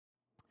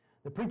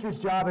The preacher's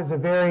job is a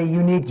very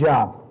unique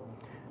job.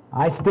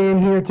 I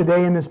stand here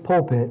today in this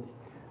pulpit,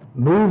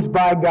 moved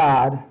by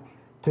God,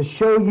 to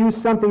show you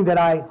something that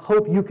I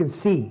hope you can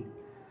see.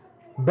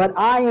 But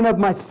I and of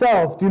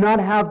myself do not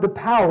have the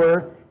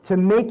power to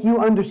make you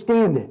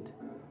understand it.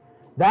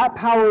 That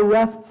power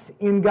rests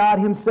in God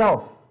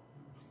Himself.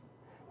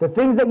 The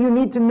things that you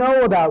need to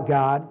know about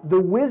God,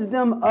 the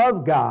wisdom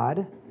of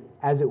God,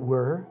 as it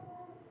were,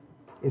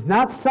 is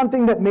not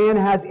something that man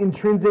has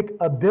intrinsic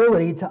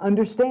ability to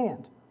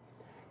understand.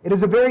 It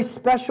is a very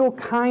special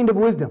kind of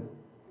wisdom.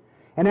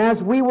 And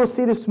as we will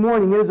see this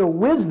morning, it is a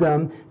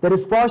wisdom that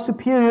is far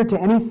superior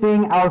to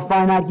anything our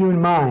finite human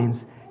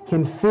minds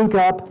can think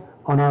up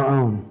on our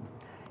own.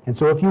 And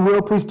so if you will,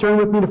 please turn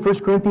with me to 1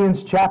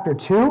 Corinthians chapter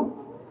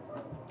 2.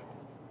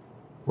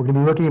 We're going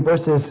to be looking at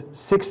verses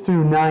 6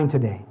 through 9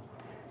 today.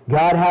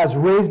 God has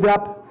raised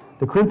up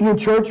the Corinthian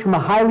church from a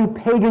highly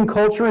pagan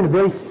culture in a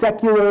very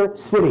secular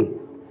city.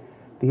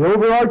 The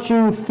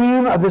overarching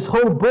theme of this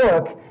whole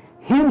book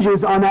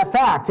hinges on that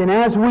fact. And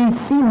as we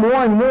see more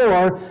and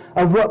more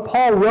of what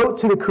Paul wrote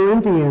to the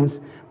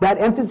Corinthians, that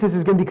emphasis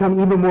is going to become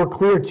even more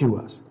clear to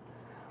us.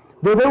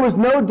 Though there was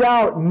no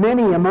doubt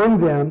many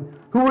among them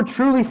who were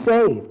truly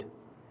saved,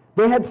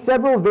 they had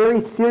several very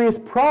serious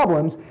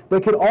problems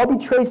that could all be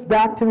traced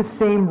back to the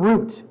same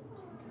root.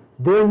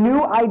 Their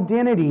new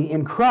identity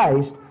in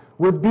Christ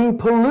was being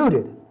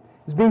polluted.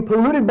 It was being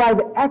polluted by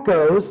the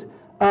echoes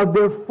of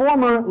their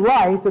former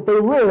life that they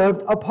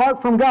lived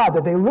apart from God,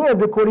 that they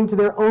lived according to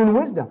their own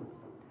wisdom.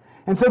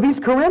 And so these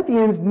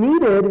Corinthians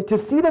needed to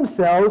see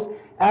themselves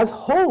as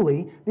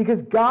holy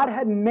because God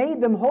had made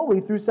them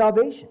holy through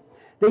salvation.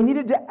 They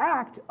needed to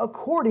act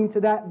according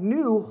to that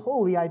new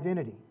holy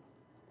identity.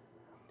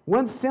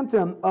 One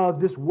symptom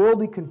of this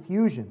worldly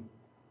confusion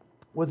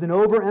was an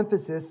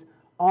overemphasis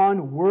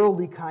on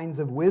worldly kinds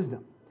of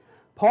wisdom.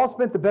 Paul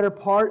spent the better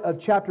part of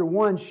chapter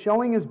 1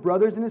 showing his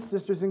brothers and his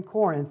sisters in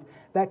Corinth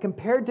that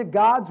compared to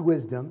God's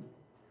wisdom,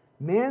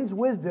 man's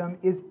wisdom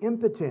is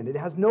impotent. It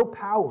has no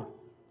power.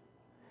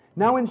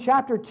 Now in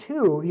chapter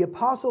 2, the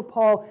Apostle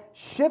Paul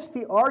shifts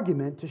the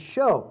argument to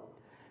show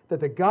that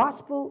the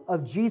gospel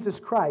of Jesus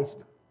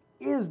Christ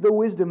is the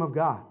wisdom of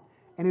God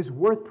and is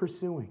worth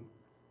pursuing.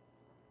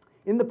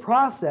 In the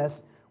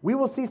process, we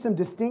will see some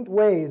distinct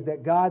ways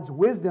that God's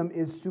wisdom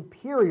is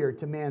superior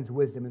to man's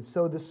wisdom. And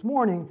so this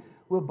morning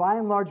will by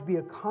and large be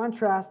a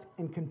contrast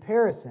and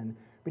comparison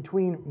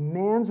between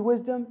man's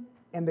wisdom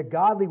and the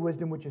godly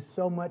wisdom which is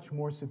so much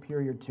more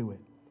superior to it.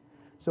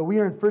 So we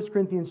are in 1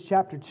 Corinthians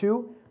chapter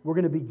 2. We're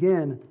going to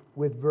begin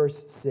with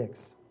verse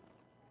 6.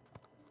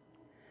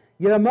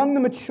 Yet among the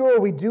mature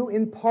we do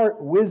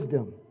impart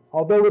wisdom,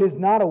 although it is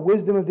not a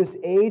wisdom of this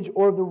age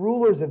or of the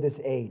rulers of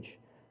this age,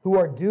 who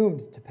are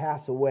doomed to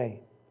pass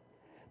away.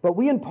 But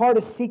we impart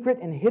a secret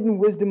and hidden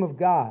wisdom of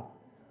God,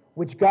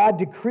 which God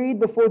decreed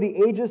before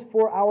the ages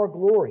for our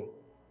glory.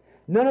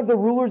 None of the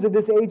rulers of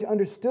this age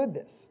understood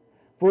this,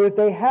 for if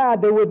they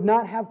had, they would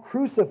not have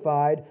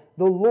crucified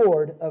the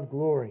Lord of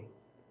glory.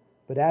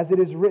 But as it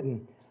is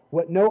written,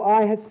 what no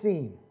eye has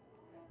seen,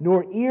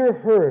 nor ear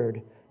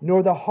heard,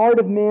 nor the heart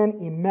of man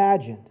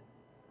imagined,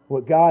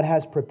 what God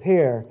has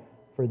prepared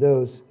for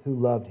those who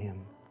loved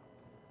Him.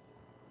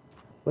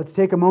 Let's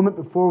take a moment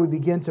before we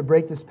begin to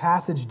break this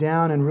passage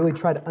down and really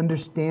try to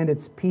understand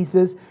its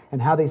pieces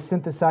and how they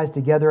synthesize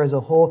together as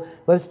a whole.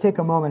 Let us take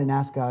a moment and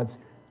ask God's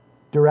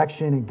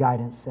direction and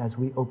guidance as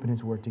we open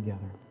His Word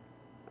together.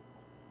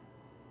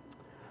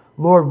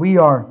 Lord, we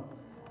are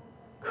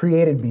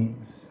created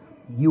beings.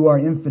 You are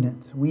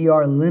infinite. We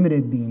are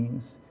limited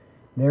beings.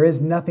 There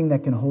is nothing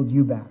that can hold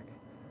you back.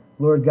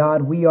 Lord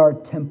God, we are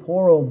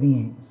temporal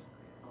beings.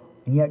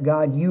 And yet,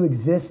 God, you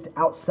exist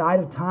outside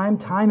of time.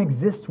 Time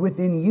exists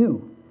within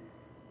you.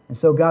 And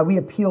so, God, we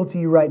appeal to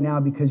you right now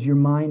because your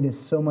mind is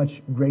so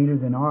much greater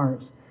than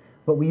ours.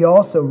 But we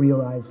also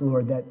realize,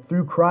 Lord, that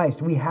through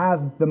Christ, we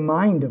have the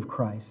mind of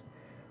Christ.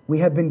 We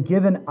have been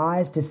given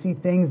eyes to see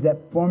things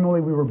that formerly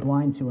we were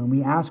blind to. And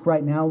we ask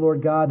right now,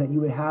 Lord God, that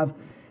you would have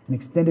an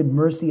extended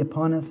mercy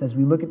upon us as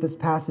we look at this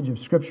passage of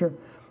Scripture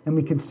and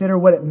we consider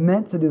what it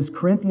meant to those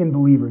Corinthian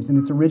believers in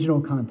its original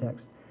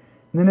context.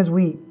 And then as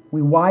we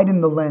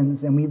widen the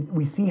lens and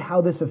we see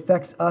how this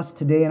affects us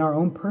today in our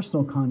own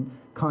personal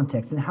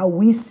context and how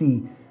we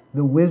see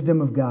the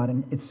wisdom of God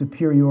and its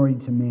superiority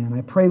to man.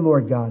 I pray,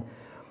 Lord God,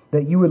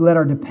 that you would let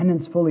our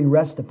dependence fully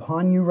rest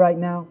upon you right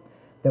now,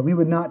 that we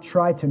would not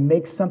try to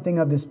make something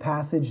of this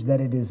passage that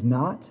it is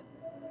not.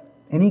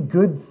 Any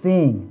good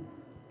thing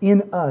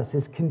in us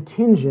is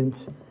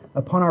contingent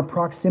upon our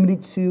proximity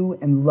to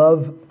and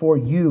love for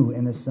you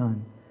and the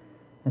Son.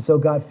 And so,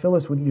 God, fill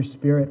us with your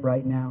Spirit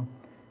right now.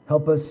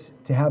 Help us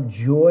to have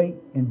joy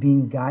in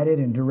being guided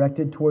and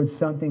directed towards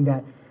something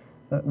that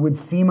would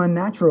seem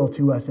unnatural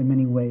to us in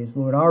many ways.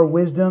 Lord, our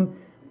wisdom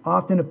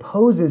often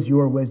opposes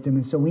your wisdom,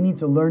 and so we need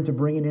to learn to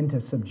bring it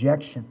into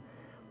subjection,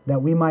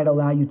 that we might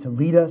allow you to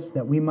lead us,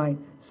 that we might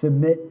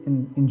submit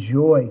and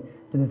enjoy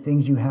to the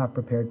things you have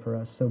prepared for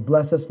us. So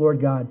bless us,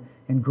 Lord God,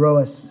 and grow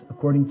us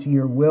according to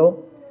your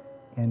will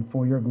and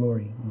for your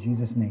glory. In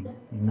Jesus' name,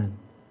 amen.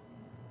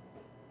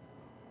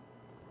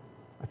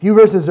 few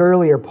verses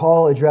earlier,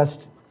 Paul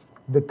addressed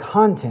the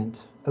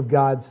content of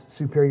God's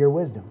superior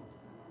wisdom.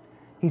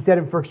 He said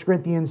in 1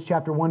 Corinthians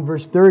chapter 1,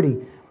 verse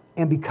 30,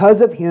 "And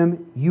because of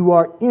him you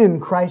are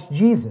in Christ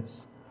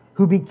Jesus,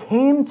 who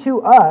became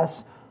to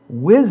us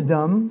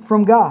wisdom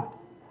from God,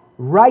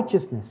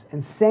 righteousness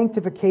and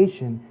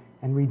sanctification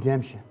and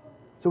redemption."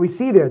 So we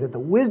see there that the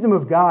wisdom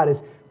of God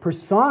is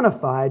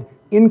personified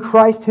in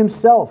Christ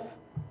himself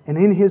and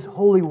in his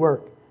holy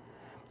work.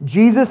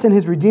 Jesus and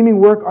his redeeming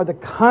work are the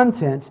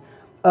content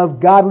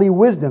of godly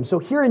wisdom. So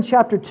here in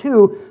chapter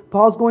 2,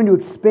 Paul's going to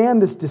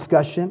expand this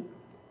discussion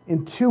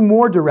in two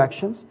more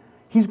directions.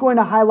 He's going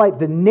to highlight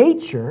the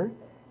nature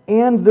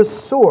and the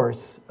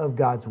source of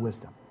God's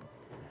wisdom.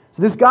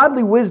 So this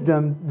godly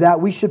wisdom that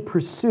we should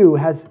pursue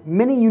has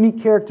many unique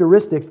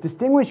characteristics,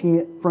 distinguishing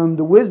it from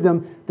the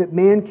wisdom that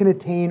man can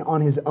attain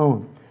on his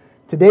own.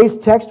 Today's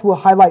text will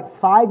highlight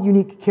 5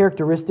 unique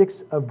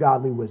characteristics of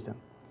godly wisdom.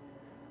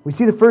 We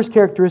see the first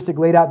characteristic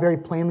laid out very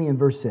plainly in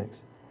verse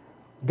 6.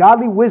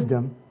 Godly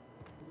wisdom,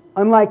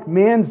 unlike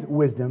man's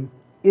wisdom,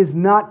 is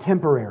not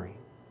temporary.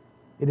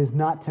 It is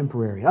not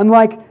temporary.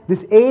 Unlike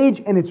this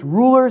age and its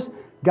rulers,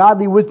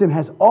 godly wisdom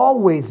has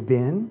always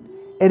been,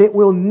 and it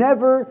will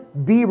never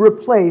be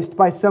replaced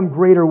by some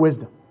greater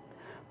wisdom.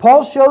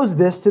 Paul shows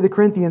this to the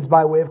Corinthians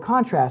by way of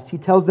contrast. He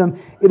tells them,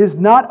 it is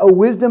not a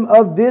wisdom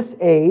of this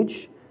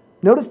age.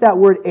 Notice that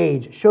word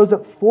age. It shows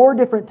up 4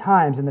 different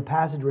times in the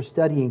passage we're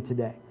studying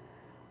today.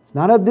 It's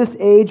not of this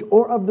age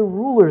or of the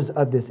rulers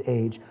of this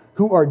age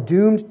who are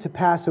doomed to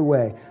pass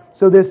away.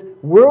 So this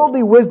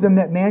worldly wisdom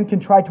that man can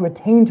try to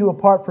attain to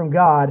apart from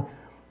God,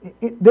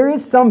 there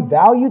is some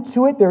value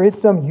to it, there is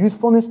some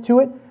usefulness to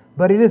it,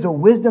 but it is a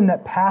wisdom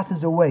that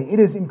passes away. It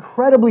is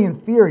incredibly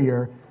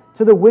inferior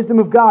to the wisdom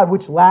of God,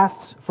 which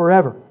lasts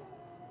forever.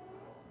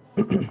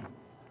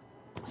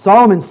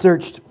 Solomon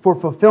searched for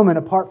fulfillment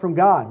apart from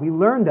God. We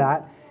learned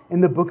that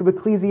in the book of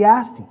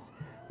Ecclesiastes.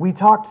 We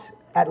talked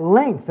at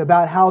length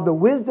about how the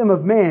wisdom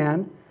of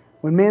man,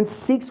 when man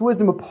seeks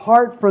wisdom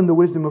apart from the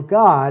wisdom of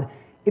God,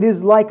 it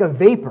is like a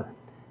vapor.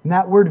 And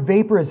that word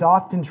vapor is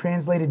often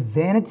translated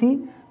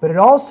vanity, but it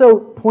also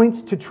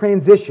points to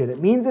transition.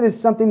 It means it is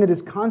something that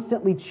is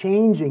constantly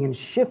changing and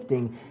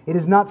shifting. It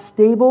is not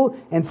stable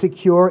and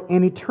secure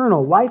and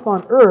eternal. Life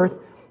on earth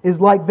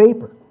is like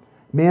vapor.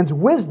 Man's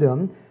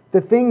wisdom,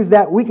 the things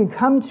that we can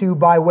come to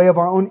by way of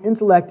our own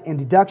intellect and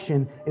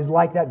deduction, is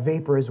like that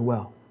vapor as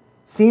well.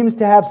 It seems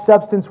to have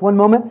substance one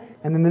moment,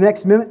 and then the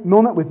next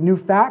moment with new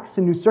facts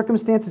and new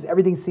circumstances,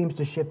 everything seems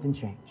to shift and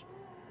change.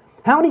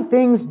 How many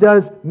things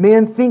does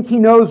man think he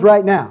knows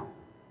right now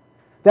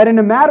that in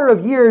a matter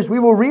of years we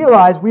will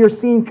realize we are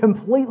seeing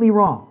completely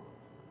wrong?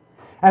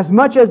 As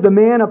much as the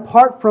man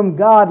apart from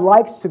God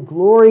likes to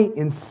glory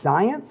in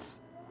science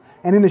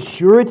and in the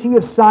surety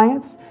of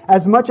science,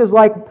 as much as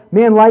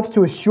man likes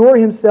to assure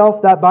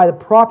himself that by the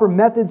proper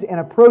methods and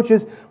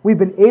approaches we've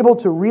been able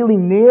to really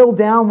nail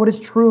down what is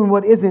true and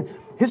what isn't,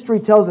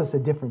 history tells us a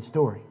different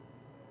story.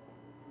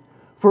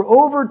 For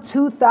over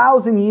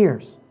 2,000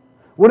 years,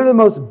 one of the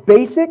most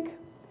basic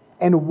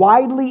and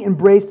widely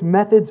embraced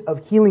methods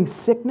of healing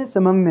sickness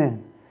among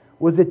men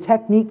was a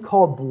technique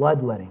called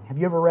bloodletting. Have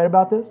you ever read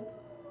about this?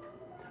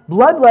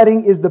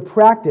 Bloodletting is the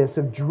practice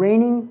of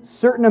draining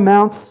certain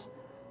amounts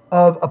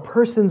of a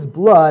person's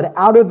blood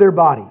out of their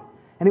body.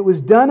 And it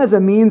was done as a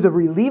means of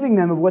relieving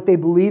them of what they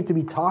believed to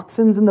be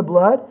toxins in the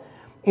blood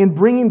and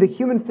bringing the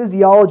human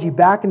physiology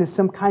back into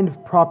some kind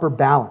of proper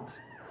balance.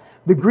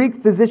 The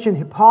Greek physician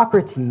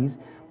Hippocrates,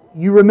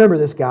 you remember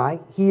this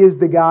guy. He is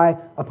the guy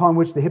upon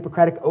which the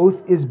Hippocratic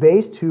Oath is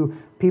based, who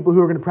people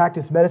who are going to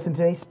practice medicine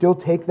today still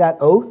take that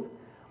oath.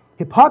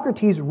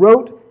 Hippocrates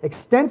wrote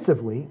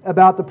extensively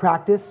about the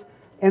practice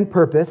and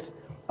purpose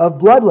of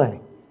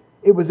bloodletting.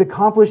 It was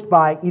accomplished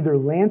by either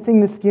lancing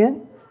the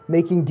skin,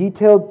 making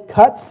detailed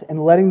cuts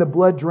and letting the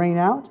blood drain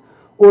out,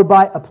 or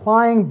by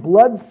applying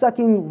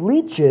blood-sucking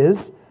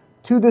leeches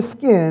to the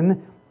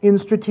skin in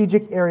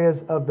strategic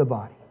areas of the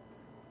body.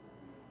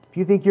 If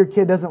you think your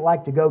kid doesn't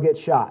like to go get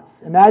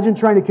shots, imagine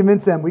trying to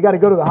convince them, we got to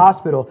go to the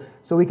hospital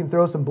so we can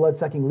throw some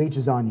blood-sucking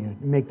leeches on you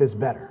and make this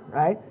better,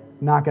 right?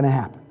 Not going to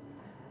happen.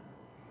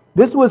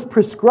 This was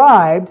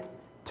prescribed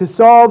to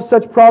solve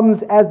such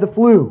problems as the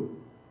flu,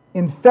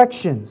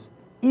 infections,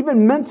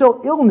 even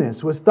mental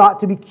illness was thought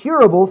to be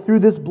curable through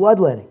this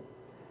bloodletting.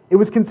 It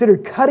was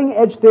considered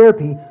cutting-edge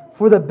therapy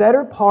for the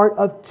better part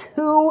of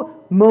 2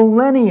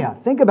 millennia.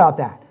 Think about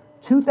that,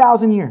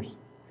 2,000 years.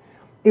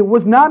 It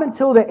was not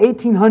until the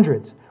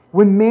 1800s,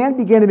 when man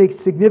began to make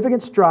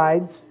significant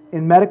strides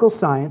in medical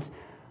science,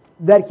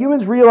 that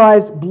humans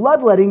realized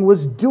bloodletting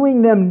was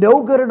doing them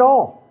no good at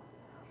all.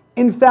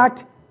 In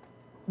fact,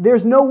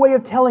 there's no way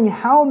of telling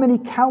how many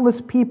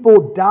countless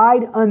people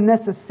died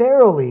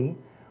unnecessarily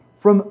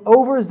from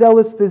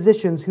overzealous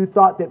physicians who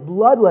thought that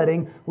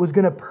bloodletting was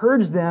going to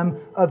purge them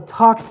of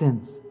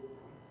toxins.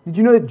 Did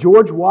you know that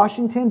George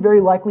Washington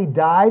very likely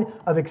died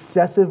of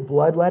excessive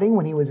bloodletting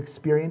when he was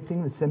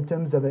experiencing the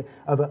symptoms of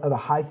a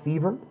high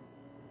fever?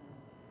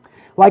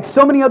 Like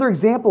so many other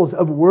examples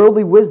of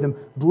worldly wisdom,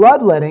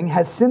 bloodletting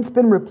has since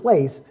been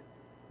replaced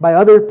by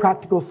other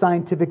practical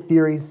scientific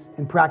theories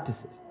and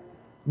practices,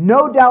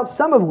 no doubt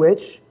some of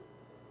which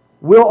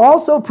will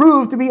also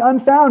prove to be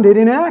unfounded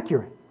and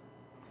inaccurate.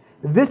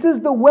 This is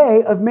the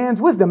way of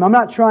man's wisdom. I'm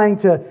not trying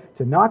to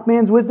knock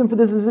man's wisdom for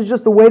this. This is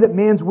just the way that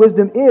man's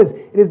wisdom is.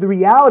 It is the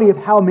reality of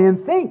how man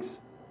thinks.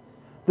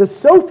 The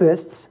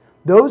sophists,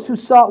 those who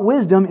sought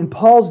wisdom in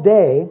Paul's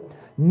day,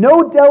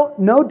 no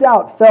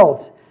doubt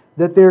felt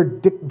that their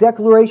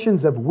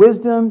declarations of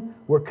wisdom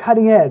were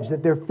cutting edge,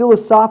 that their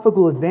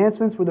philosophical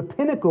advancements were the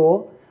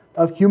pinnacle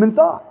of human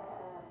thought.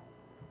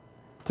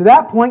 To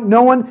that point,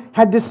 no one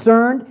had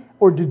discerned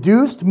or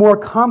deduced more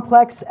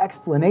complex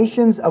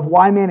explanations of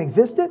why man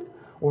existed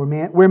or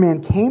where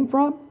man came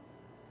from.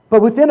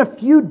 But within a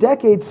few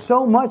decades,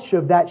 so much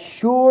of that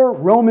sure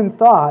Roman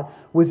thought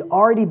was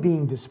already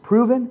being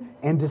disproven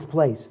and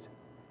displaced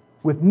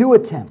with new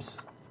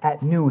attempts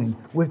at knowing,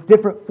 with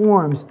different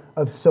forms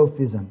of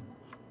sophism.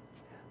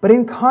 But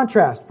in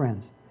contrast,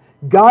 friends,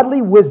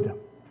 godly wisdom,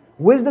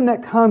 wisdom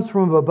that comes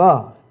from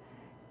above,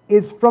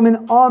 is from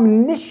an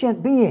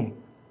omniscient being,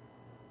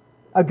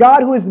 a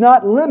God who is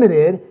not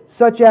limited,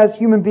 such as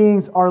human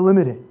beings are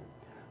limited.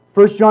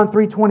 1 John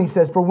 3:20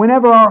 says, "For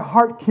whenever our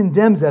heart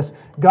condemns us,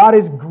 God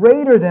is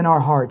greater than our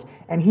heart,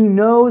 and He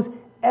knows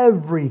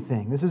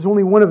everything." This is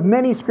only one of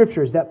many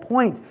scriptures that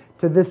point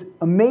to this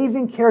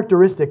amazing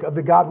characteristic of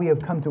the God we have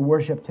come to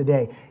worship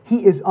today.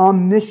 He is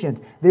omniscient.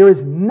 There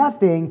is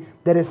nothing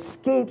that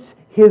escapes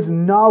His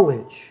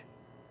knowledge.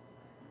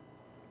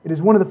 It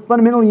is one of the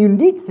fundamentally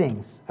unique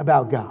things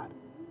about God,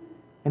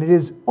 and it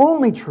is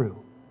only true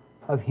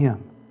of Him.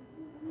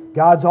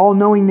 God's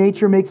all-knowing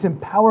nature makes Him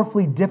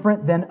powerfully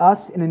different than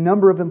us in a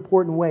number of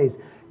important ways.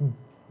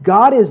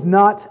 God is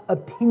not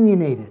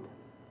opinionated.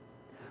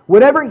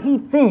 Whatever He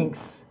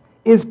thinks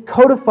is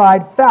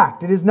codified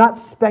fact. It is not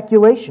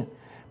speculation,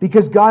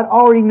 because God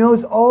already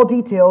knows all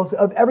details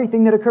of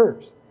everything that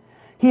occurs.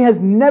 He has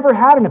never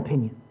had an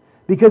opinion,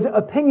 because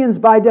opinions,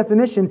 by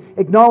definition,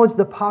 acknowledge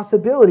the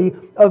possibility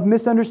of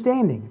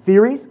misunderstanding.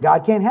 Theories,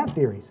 God can't have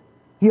theories.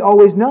 He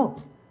always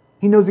knows.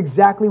 He knows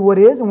exactly what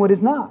is and what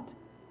is not.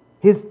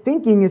 His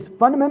thinking is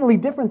fundamentally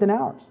different than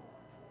ours.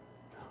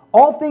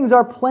 All things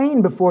are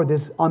plain before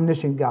this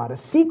omniscient God. A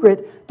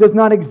secret does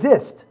not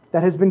exist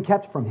that has been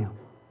kept from Him.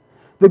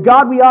 The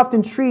God we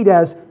often treat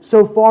as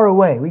so far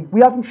away.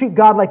 We often treat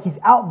God like He's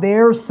out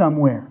there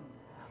somewhere.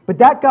 But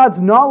that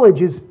God's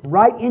knowledge is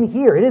right in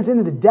here. It is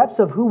in the depths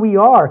of who we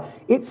are.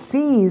 It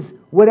sees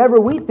whatever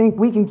we think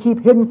we can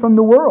keep hidden from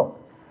the world.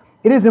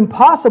 It is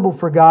impossible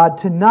for God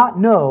to not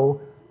know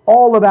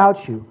all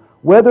about you,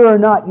 whether or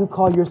not you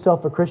call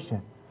yourself a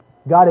Christian.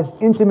 God is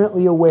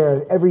intimately aware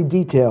of every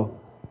detail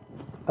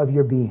of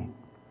your being.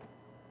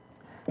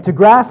 To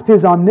grasp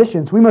His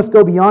omniscience, we must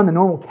go beyond the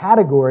normal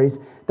categories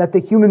that the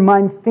human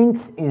mind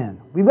thinks in.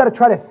 We've got to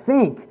try to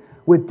think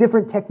with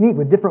different technique,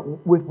 with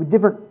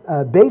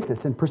different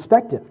basis and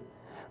perspective.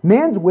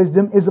 Man's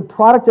wisdom is a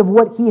product of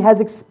what he has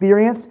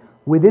experienced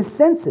with his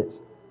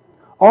senses.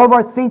 All of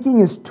our thinking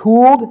is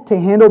tooled to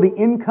handle the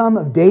income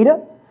of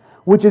data,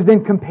 which is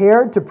then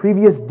compared to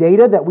previous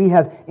data that we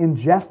have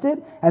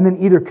ingested and then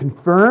either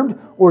confirmed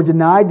or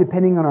denied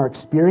depending on our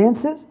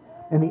experiences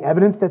and the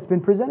evidence that's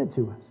been presented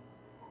to us.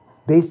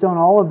 Based on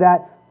all of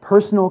that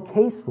personal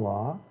case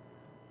law,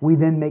 we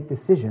then make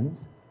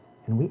decisions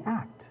and we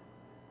act.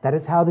 That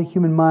is how the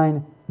human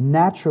mind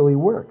naturally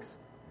works.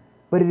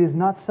 But it is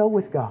not so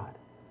with God.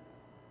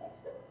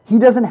 He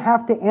doesn't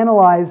have to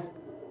analyze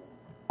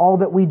all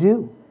that we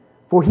do,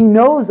 for He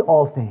knows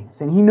all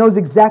things, and He knows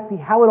exactly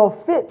how it all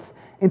fits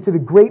into the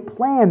great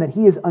plan that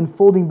He is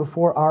unfolding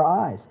before our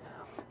eyes.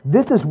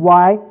 This is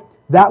why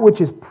that which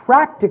is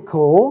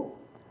practical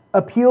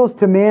appeals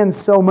to man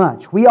so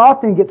much. We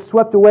often get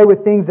swept away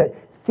with things that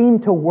seem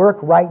to work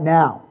right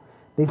now.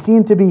 They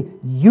seem to be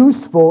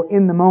useful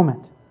in the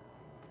moment.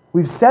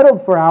 We've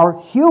settled for our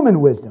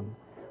human wisdom,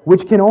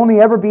 which can only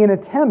ever be an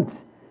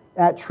attempt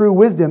at true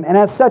wisdom. And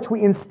as such,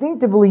 we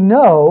instinctively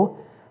know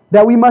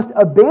that we must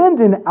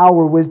abandon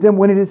our wisdom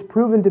when it is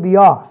proven to be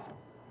off,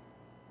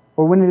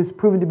 or when it is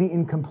proven to be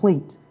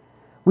incomplete.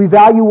 We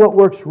value what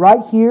works right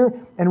here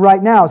and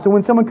right now. So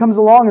when someone comes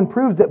along and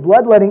proves that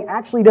bloodletting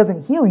actually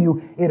doesn't heal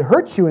you, it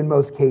hurts you in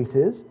most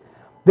cases,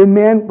 then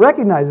man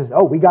recognizes,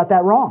 oh, we got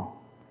that wrong.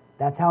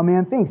 That's how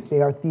man thinks. They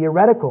are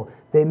theoretical.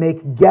 They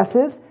make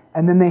guesses,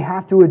 and then they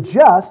have to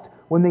adjust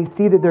when they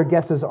see that their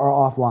guesses are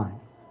offline.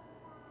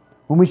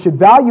 When we should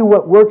value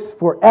what works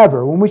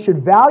forever, when we should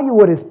value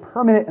what is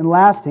permanent and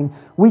lasting,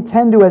 we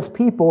tend to, as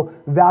people,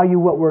 value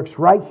what works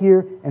right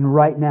here and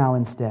right now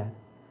instead.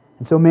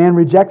 And so man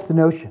rejects the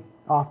notion,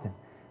 often,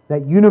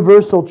 that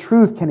universal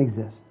truth can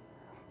exist.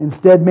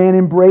 Instead, man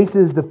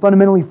embraces the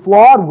fundamentally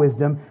flawed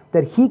wisdom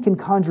that he can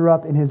conjure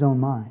up in his own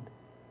mind.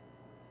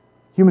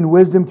 Human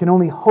wisdom can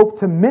only hope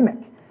to mimic,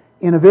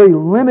 in a very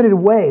limited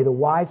way, the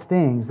wise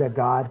things that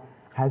God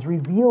has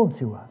revealed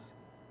to us.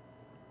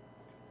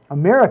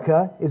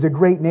 America is a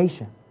great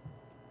nation.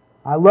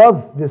 I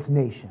love this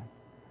nation.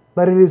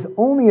 But it is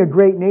only a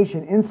great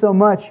nation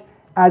insomuch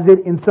as it,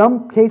 in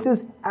some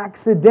cases,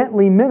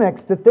 accidentally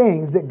mimics the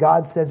things that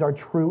God says are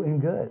true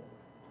and good.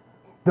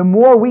 The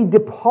more we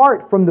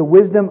depart from the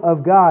wisdom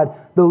of God,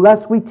 the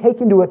less we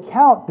take into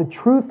account the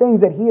true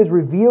things that He has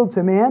revealed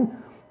to man,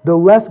 the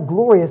less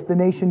glorious the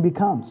nation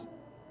becomes.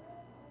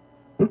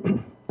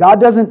 God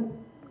doesn't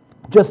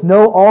just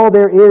know all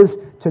there is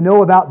to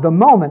know about the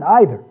moment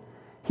either.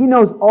 He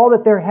knows all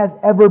that there has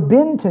ever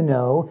been to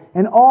know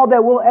and all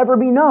that will ever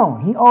be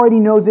known. He already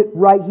knows it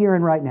right here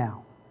and right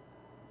now.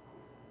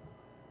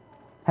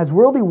 Has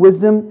worldly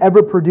wisdom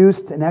ever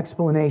produced an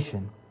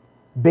explanation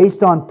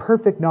based on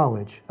perfect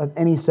knowledge of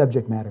any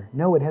subject matter?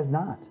 No, it has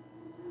not.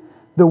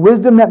 The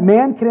wisdom that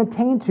man can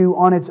attain to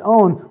on its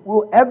own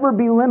will ever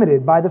be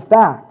limited by the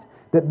fact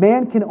that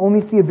man can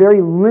only see a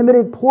very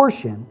limited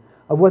portion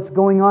of what's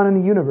going on in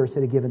the universe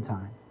at a given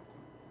time.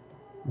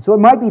 And so it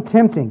might be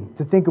tempting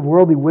to think of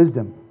worldly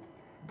wisdom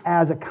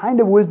as a kind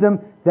of wisdom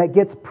that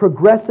gets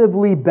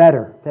progressively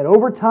better. That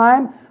over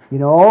time,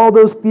 all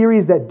those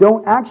theories that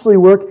don't actually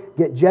work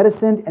get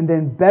jettisoned, and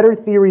then better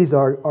theories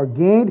are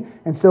gained.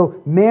 And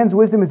so man's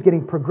wisdom is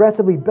getting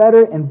progressively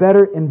better and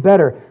better and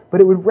better.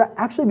 But it would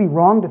actually be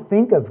wrong to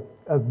think of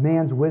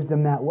man's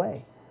wisdom that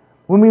way.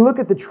 When we look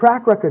at the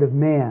track record of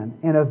man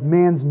and of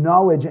man's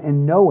knowledge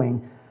and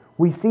knowing,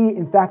 we see,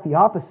 in fact, the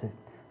opposite.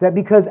 That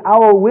because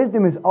our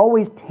wisdom is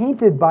always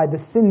tainted by the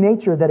sin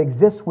nature that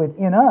exists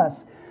within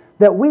us,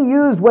 that we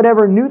use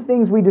whatever new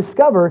things we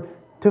discover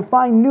to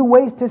find new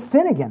ways to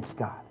sin against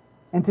God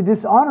and to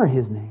dishonor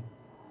His name.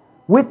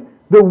 With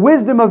the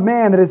wisdom of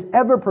man that is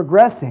ever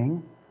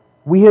progressing,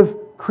 we have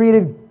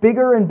created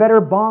bigger and better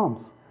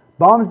bombs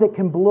that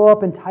can blow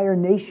up entire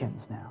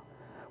nations now.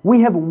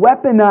 We have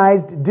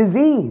weaponized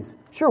disease.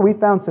 Sure, we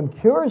found some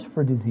cures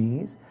for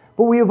disease,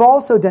 but we have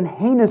also done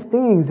heinous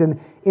things in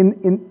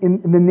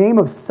the name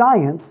of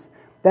science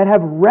that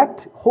have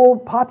wrecked whole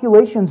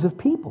populations of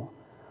people.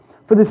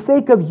 For the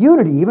sake of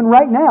unity, even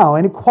right now,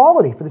 and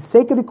equality, for the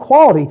sake of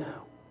equality,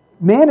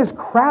 man is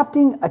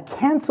crafting a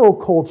cancel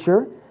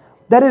culture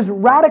that is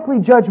radically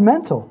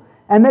judgmental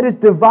and that is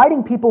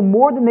dividing people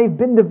more than they've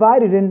been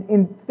divided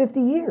in 50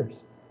 years.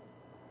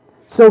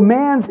 So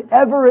man's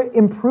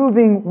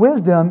ever-improving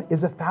wisdom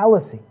is a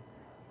fallacy.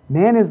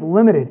 Man is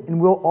limited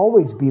and will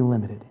always be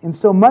limited. In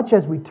so much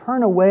as we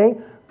turn away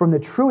from the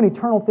true and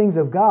eternal things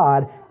of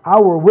God,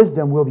 our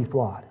wisdom will be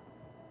flawed.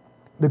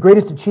 The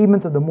greatest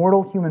achievements of the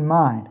mortal human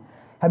mind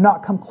have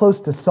not come close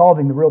to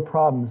solving the real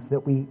problems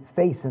that we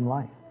face in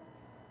life.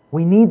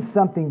 We need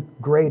something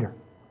greater.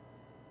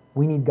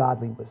 We need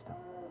godly wisdom.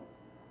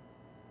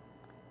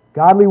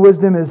 Godly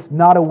wisdom is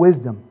not a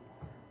wisdom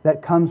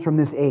that comes from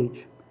this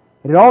age.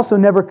 It also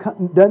never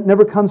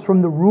comes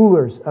from the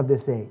rulers of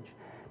this age.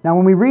 Now,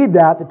 when we read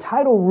that, the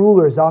title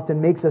rulers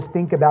often makes us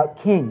think about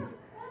kings,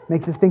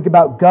 makes us think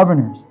about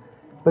governors.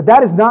 But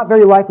that is not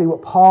very likely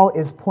what Paul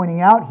is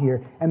pointing out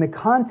here, and the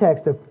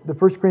context of the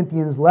 1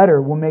 Corinthians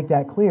letter will make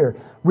that clear.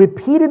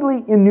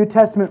 Repeatedly in New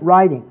Testament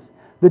writings,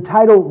 the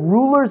title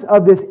rulers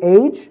of this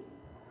age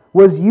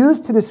was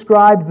used to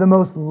describe the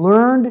most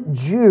learned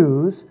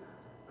Jews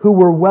who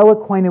were well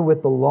acquainted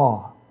with the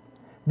law.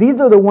 These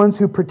are the ones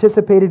who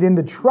participated in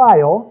the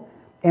trial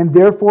and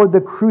therefore the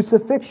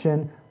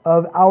crucifixion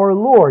of our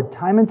Lord.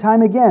 Time and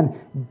time again,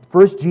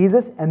 first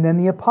Jesus and then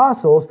the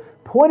apostles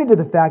pointed to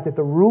the fact that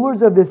the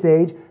rulers of this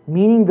age,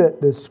 meaning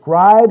the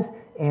scribes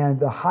and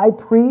the high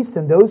priests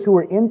and those who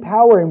were in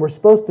power and were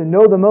supposed to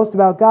know the most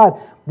about God,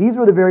 these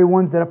were the very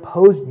ones that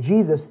opposed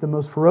Jesus the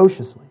most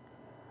ferociously.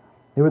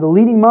 They were the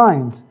leading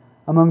minds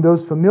among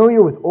those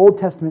familiar with Old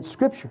Testament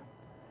Scripture.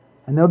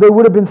 And though they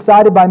would have been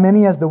cited by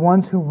many as the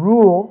ones who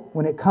rule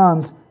when it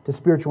comes to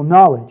spiritual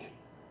knowledge,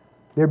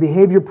 their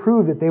behavior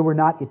proved that they were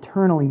not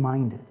eternally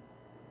minded.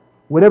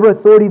 Whatever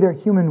authority their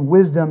human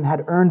wisdom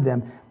had earned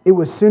them, it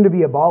was soon to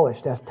be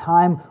abolished as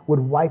time would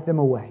wipe them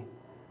away.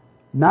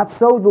 Not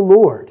so the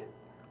Lord,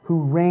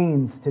 who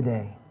reigns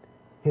today.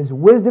 His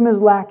wisdom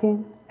is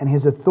lacking, and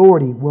His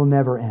authority will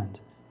never end.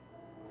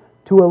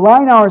 To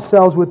align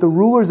ourselves with the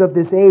rulers of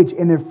this age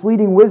in their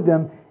fleeting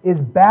wisdom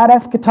is bad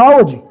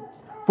eschatology.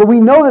 For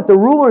we know that the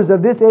rulers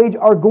of this age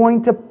are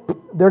going to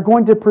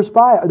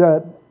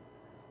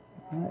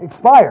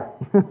expire.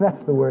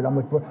 That's the word I'm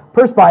looking for.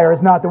 Perspire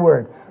is not the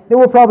word. They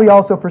will probably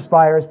also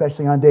perspire,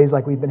 especially on days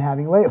like we've been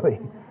having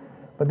lately.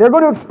 But they're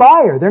going to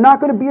expire. They're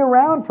not going to be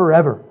around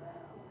forever.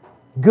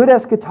 Good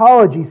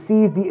eschatology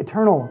sees the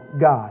eternal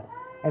God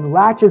and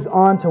latches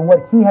on to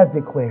what He has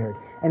declared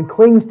and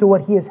clings to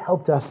what He has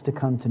helped us to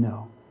come to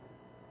know.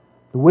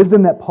 The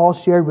wisdom that Paul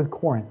shared with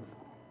Corinth,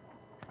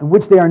 in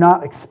which they are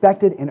not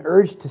expected and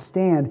urged to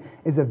stand,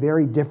 is a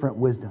very different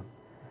wisdom.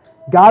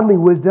 Godly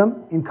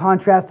wisdom, in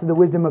contrast to the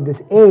wisdom of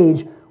this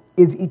age,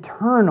 is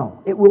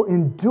eternal. It will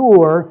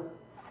endure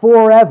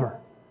forever.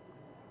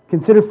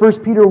 Consider 1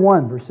 Peter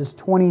 1, verses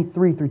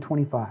 23 through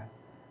 25.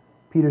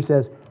 Peter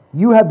says,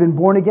 "You have been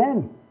born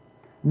again,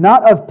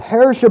 not of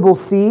perishable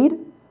seed,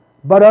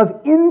 but of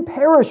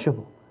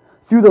imperishable,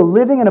 through the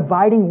living and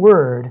abiding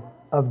Word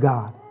of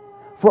God.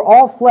 For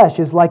all flesh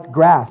is like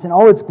grass, and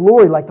all its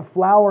glory like the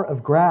flower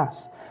of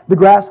grass. The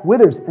grass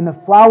withers, and the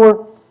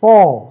flower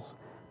falls.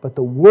 But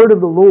the word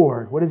of the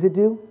Lord," what does it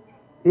do?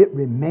 It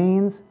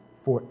remains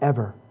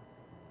forever.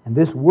 And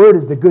this word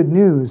is the good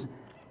news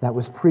that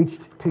was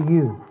preached to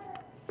you.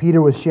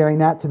 Peter was sharing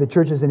that to the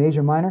churches in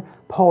Asia Minor.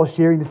 Paul is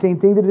sharing the same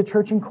thing to the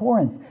church in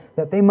Corinth,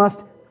 that they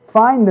must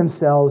find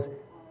themselves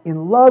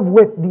in love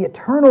with the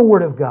eternal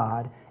Word of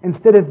God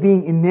instead of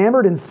being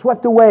enamored and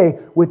swept away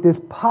with this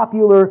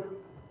popular,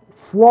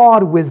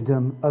 flawed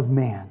wisdom of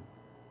man.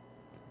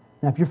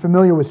 Now, if you're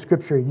familiar with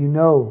Scripture, you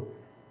know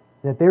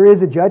that there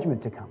is a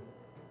judgment to come.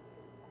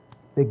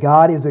 That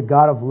God is a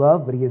God of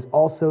love, but He is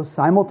also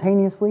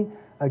simultaneously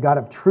a God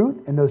of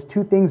truth, and those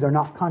two things are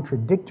not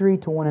contradictory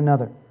to one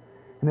another.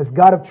 And this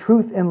God of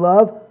truth and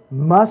love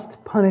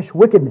must punish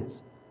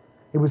wickedness.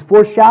 It was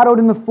foreshadowed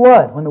in the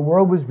flood when the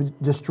world was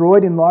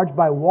destroyed and enlarged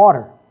by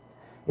water.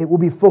 It will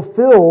be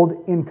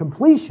fulfilled in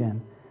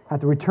completion at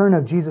the return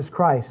of Jesus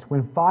Christ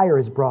when fire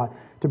is brought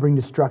to bring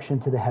destruction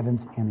to the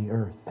heavens and the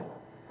earth.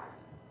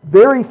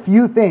 Very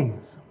few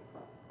things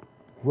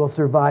will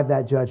survive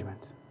that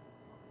judgment.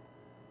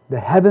 The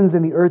heavens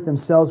and the earth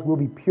themselves will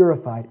be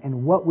purified,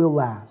 and what will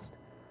last?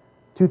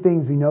 Two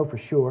things we know for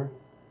sure.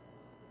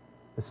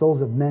 The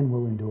souls of men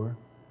will endure,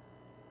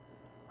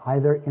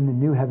 either in the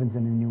new heavens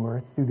and the new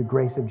earth through the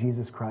grace of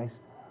Jesus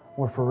Christ,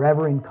 or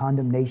forever in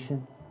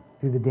condemnation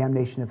through the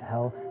damnation of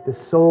hell. The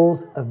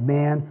souls of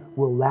man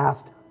will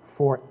last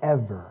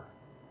forever.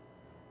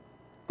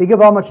 Think of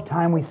how much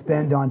time we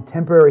spend on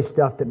temporary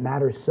stuff that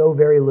matters so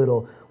very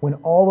little when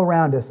all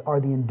around us are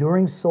the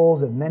enduring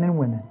souls of men and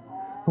women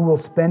who will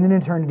spend an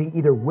eternity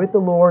either with the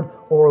Lord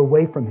or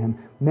away from Him.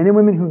 Men and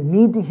women who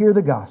need to hear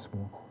the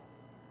gospel,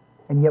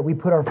 and yet we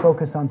put our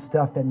focus on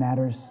stuff that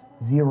matters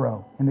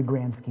zero in the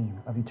grand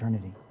scheme of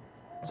eternity.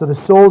 So the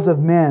souls of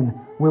men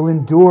will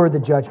endure the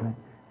judgment.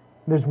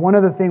 There's one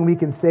other thing we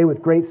can say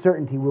with great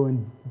certainty will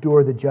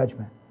endure the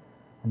judgment,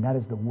 and that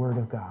is the Word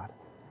of God.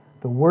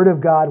 The Word of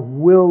God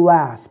will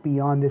last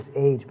beyond this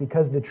age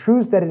because the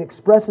truths that it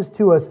expresses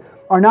to us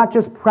are not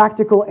just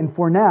practical and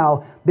for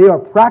now, they are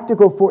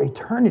practical for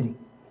eternity.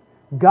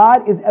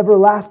 God is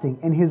everlasting,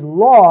 and His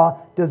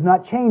law does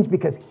not change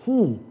because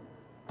He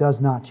does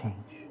not change.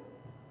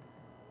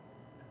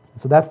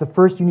 So that's the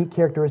first unique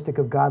characteristic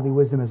of godly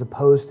wisdom as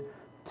opposed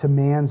to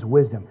man's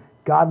wisdom.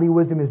 Godly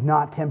wisdom is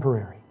not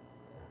temporary,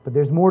 but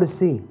there's more to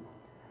see.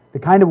 The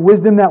kind of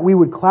wisdom that we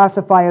would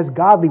classify as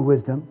godly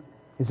wisdom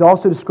is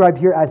also described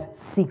here as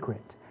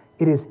secret.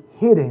 It is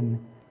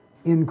hidden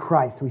in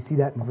Christ. We see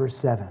that in verse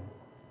 7.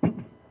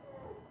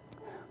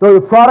 Though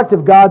the product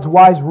of God's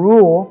wise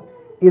rule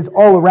is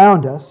all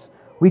around us,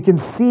 we can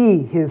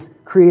see His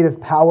creative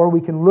power.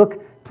 We can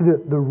look to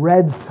the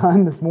red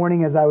sun this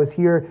morning as I was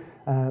here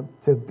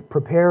to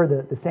prepare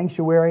the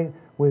sanctuary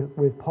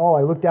with Paul.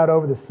 I looked out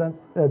over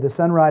the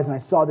sunrise and I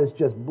saw this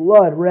just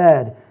blood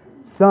red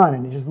sun,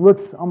 and it just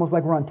looks almost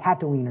like we're on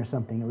Tatooine or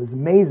something. It was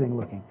amazing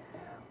looking.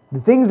 The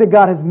things that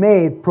God has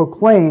made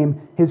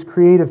proclaim His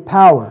creative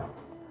power.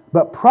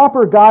 But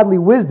proper godly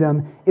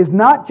wisdom is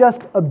not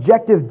just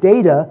objective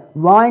data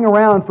lying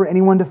around for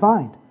anyone to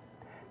find.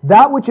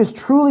 That which is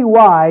truly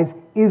wise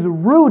is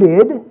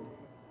rooted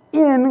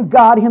in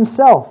God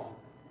Himself.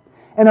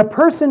 And a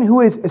person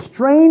who is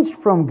estranged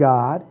from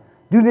God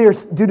due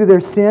to their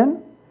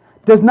sin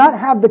does not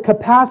have the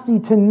capacity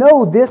to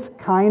know this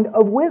kind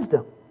of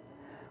wisdom.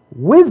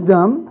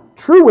 Wisdom,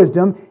 true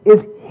wisdom,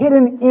 is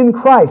hidden in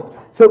Christ.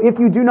 So if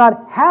you do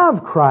not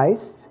have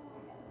Christ,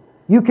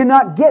 you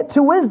cannot get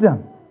to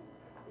wisdom.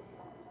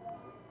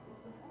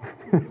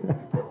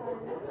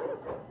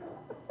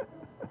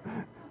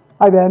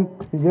 Hi, Ben.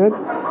 You good?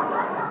 All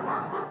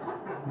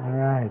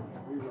right.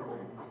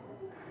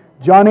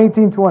 John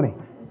 18:20.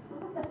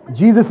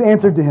 Jesus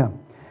answered to him,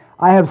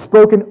 I have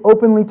spoken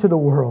openly to the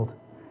world.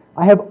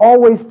 I have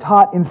always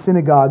taught in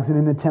synagogues and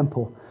in the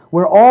temple,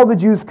 where all the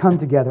Jews come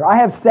together. I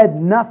have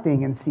said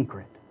nothing in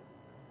secret.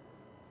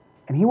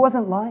 And He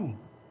wasn't lying.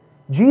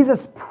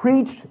 Jesus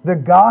preached the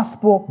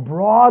gospel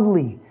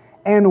broadly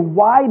and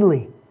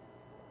widely.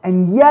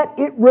 And yet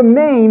it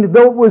remained,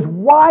 though it was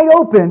wide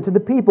open to the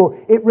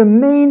people, it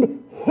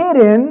remained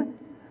hidden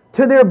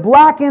to their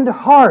blackened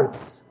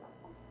hearts.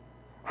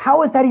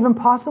 How is that even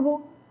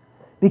possible?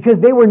 Because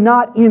they were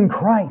not in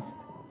Christ.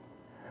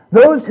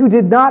 Those who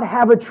did not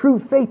have a true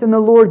faith in the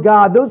Lord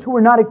God, those who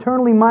were not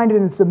eternally minded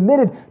and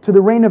submitted to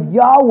the reign of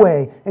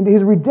Yahweh and to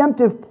His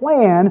redemptive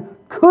plan,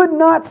 could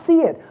not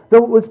see it,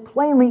 though it was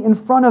plainly in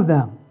front of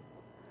them.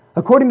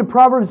 According to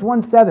Proverbs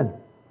 1:7,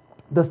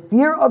 the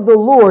fear of the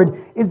Lord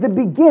is the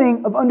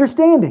beginning of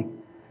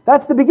understanding.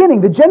 That's the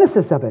beginning, the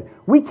genesis of it.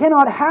 We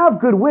cannot have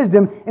good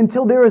wisdom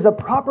until there is a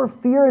proper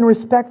fear and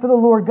respect for the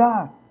Lord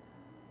God.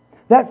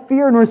 That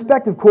fear and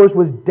respect, of course,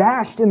 was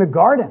dashed in the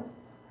garden.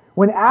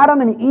 When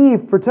Adam and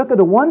Eve partook of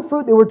the one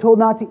fruit they were told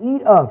not to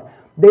eat of,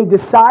 they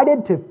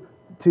decided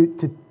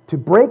to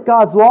break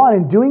God's law,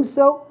 and in doing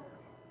so,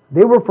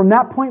 they were from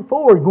that point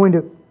forward going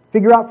to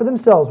figure out for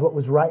themselves what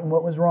was right and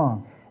what was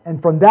wrong.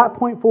 And from that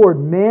point forward,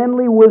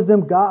 worldly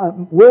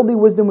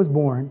wisdom was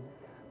born,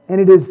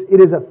 and it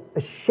is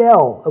a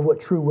shell of what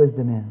true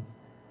wisdom is.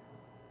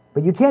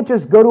 But you can't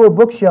just go to a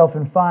bookshelf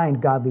and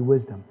find godly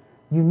wisdom.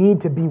 You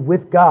need to be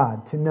with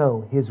God to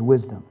know His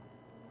wisdom.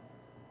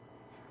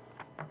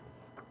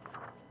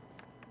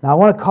 Now, I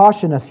want to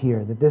caution us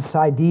here that this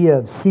idea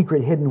of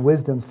secret hidden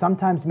wisdom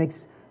sometimes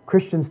makes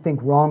Christians think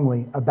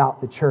wrongly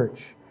about the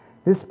church.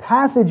 This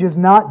passage is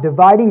not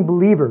dividing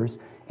believers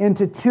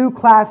into two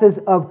classes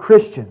of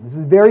Christian. This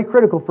is very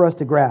critical for us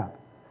to grab.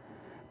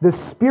 The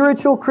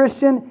spiritual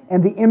Christian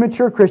and the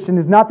immature Christian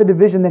is not the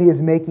division that he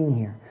is making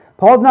here.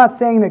 Paul's not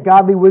saying that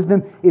godly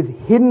wisdom is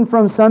hidden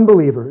from some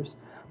believers,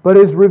 but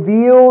is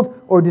revealed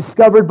or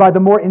discovered by the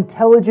more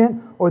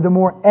intelligent or the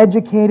more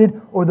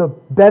educated or the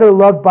better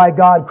loved by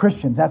God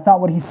Christians. That's not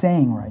what he's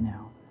saying right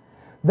now.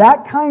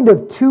 That kind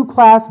of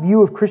two-class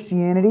view of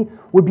Christianity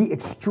would be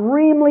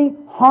extremely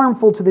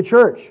harmful to the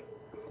church.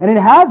 And it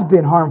has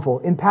been harmful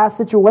in past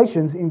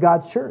situations in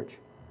God's church.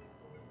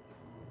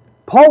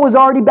 Paul was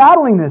already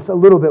battling this a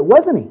little bit,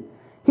 wasn't he?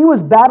 He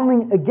was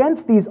battling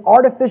against these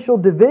artificial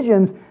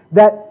divisions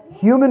that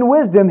human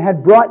wisdom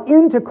had brought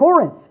into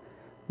Corinth.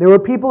 There were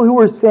people who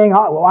were saying,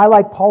 oh, well, I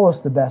like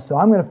Apollos the best, so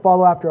I'm going to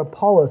follow after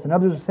Apollos. And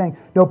others are saying,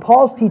 no,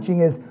 Paul's teaching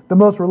is the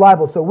most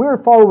reliable, so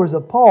we're followers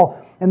of Paul.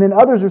 And then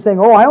others are saying,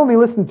 oh, I only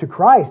listen to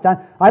Christ.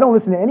 I don't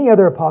listen to any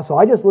other apostle.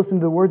 I just listen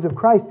to the words of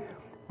Christ.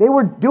 They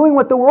were doing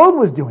what the world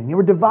was doing. They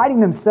were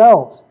dividing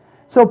themselves.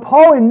 So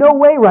Paul in no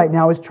way right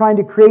now is trying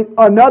to create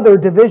another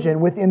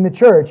division within the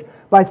church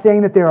by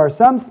saying that there are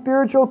some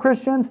spiritual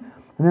Christians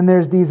and then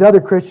there's these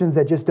other Christians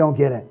that just don't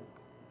get it.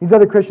 These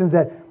other Christians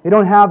that they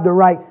don't have the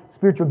right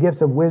spiritual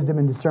gifts of wisdom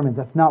and discernment.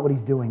 That's not what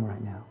he's doing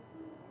right now.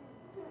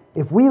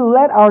 If we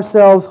let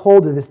ourselves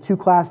hold to this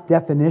two-class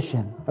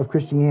definition of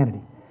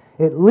Christianity,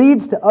 it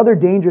leads to other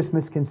dangerous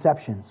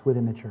misconceptions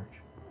within the church.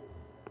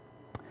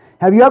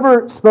 Have you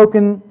ever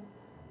spoken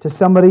to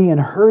somebody and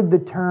heard the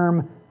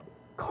term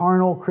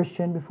carnal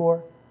Christian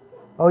before?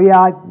 Oh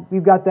yeah,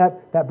 we've got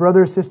that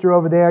brother or sister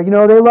over there. You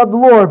know, they love the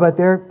Lord, but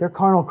they're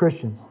carnal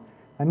Christians.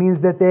 That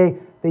means that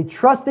they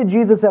trusted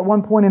Jesus at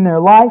one point in their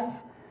life.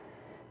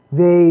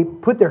 They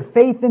put their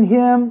faith in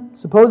Him,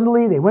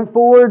 supposedly. They went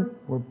forward,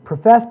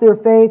 professed their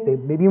faith. They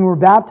maybe even were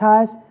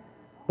baptized.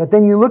 But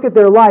then you look at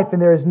their life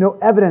and there is no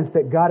evidence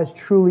that God is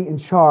truly in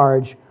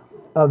charge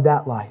of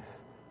that life.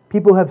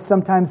 People have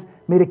sometimes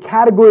made a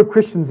category of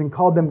Christians and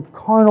called them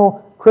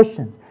carnal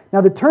Christians.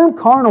 Now, the term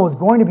carnal is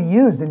going to be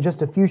used in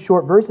just a few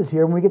short verses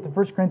here when we get to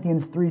 1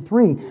 Corinthians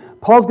 3:3.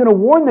 Paul's going to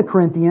warn the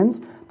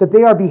Corinthians that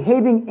they are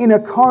behaving in a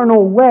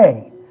carnal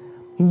way.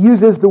 He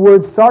uses the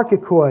word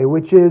sarkikoi,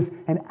 which is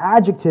an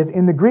adjective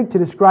in the Greek to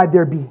describe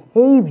their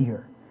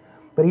behavior.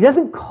 But he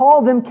doesn't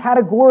call them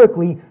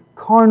categorically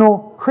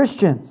carnal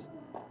Christians.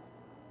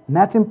 And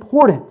that's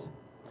important.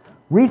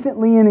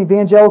 Recently in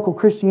evangelical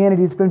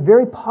Christianity, it's been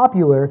very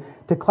popular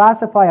to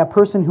classify a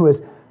person who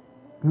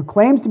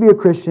claims to be a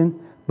Christian,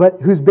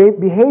 but whose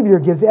behavior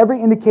gives every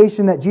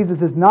indication that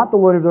Jesus is not the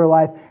Lord of their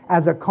life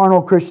as a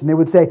carnal Christian. They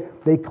would say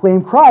they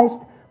claim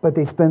Christ, but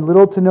they spend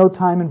little to no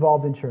time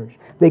involved in church.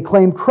 They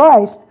claim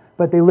Christ,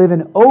 but they live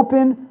in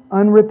open,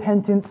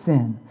 unrepentant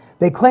sin.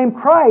 They claim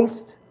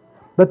Christ,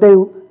 but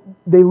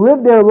they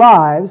live their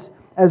lives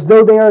as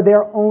though they are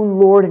their own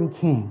Lord and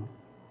King.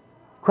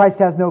 Christ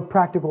has no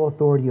practical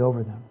authority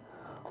over them.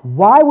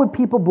 Why would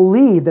people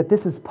believe that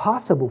this is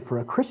possible for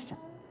a Christian?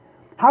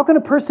 How can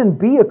a person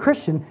be a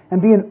Christian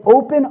and be in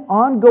open,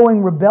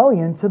 ongoing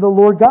rebellion to the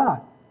Lord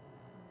God?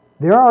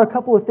 There are a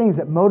couple of things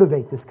that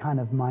motivate this kind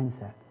of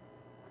mindset.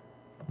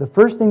 The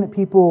first thing that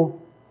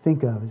people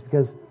think of is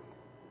because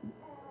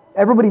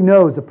everybody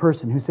knows a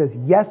person who says,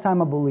 yes, I'm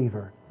a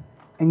believer,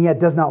 and yet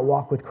does not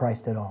walk with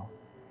Christ at all.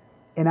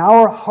 And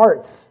our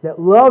hearts that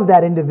love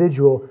that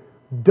individual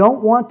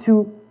don't want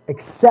to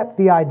accept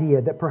the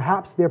idea that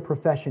perhaps their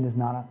profession is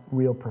not a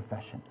real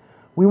profession.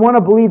 We want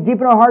to believe deep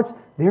in our hearts,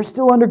 they're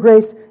still under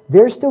grace,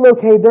 they're still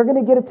okay, they're going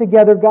to get it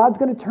together, God's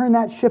going to turn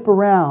that ship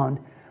around.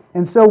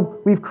 And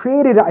so we've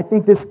created, I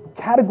think, this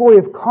category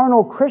of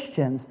carnal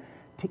Christians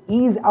to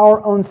ease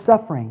our own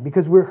suffering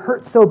because we're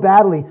hurt so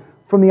badly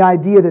from the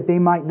idea that they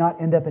might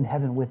not end up in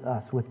heaven with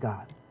us, with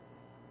God.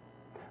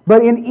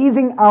 But in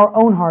easing our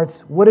own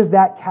hearts, what does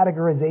that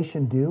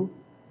categorization do?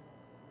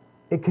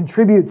 It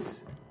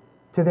contributes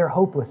to their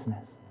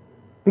hopelessness.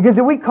 Because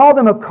if we call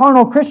them a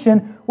carnal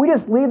Christian, we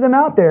just leave them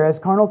out there as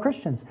carnal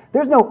Christians.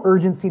 There's no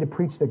urgency to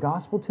preach the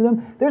gospel to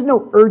them. There's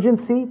no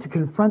urgency to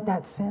confront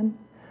that sin.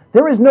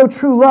 There is no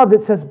true love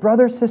that says,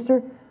 brother,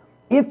 sister,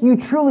 if you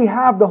truly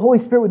have the Holy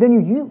Spirit within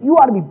you, you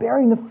ought to be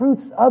bearing the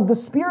fruits of the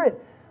Spirit.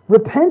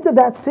 Repent of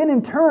that sin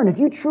in turn. If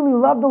you truly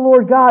love the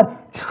Lord God,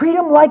 treat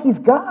Him like He's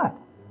God.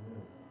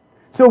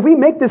 So if we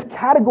make this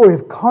category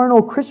of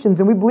carnal Christians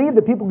and we believe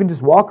that people can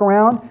just walk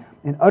around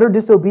in utter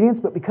disobedience,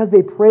 but because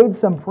they prayed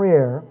some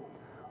prayer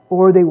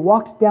or they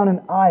walked down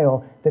an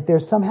aisle, that they're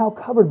somehow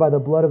covered by the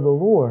blood of the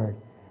Lord,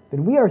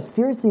 then we are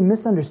seriously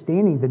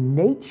misunderstanding the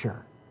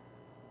nature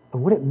of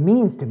what it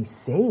means to be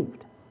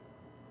saved.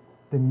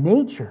 The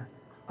nature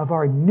of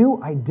our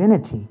new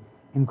identity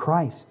in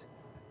Christ.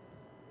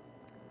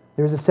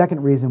 There's a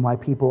second reason why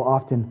people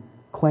often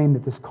claim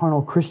that this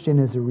carnal Christian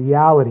is a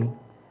reality.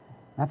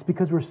 That's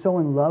because we're so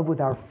in love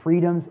with our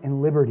freedoms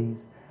and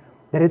liberties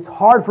that it's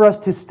hard for us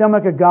to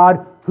stomach a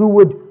God who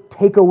would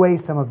take away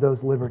some of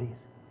those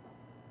liberties.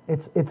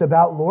 It's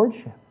about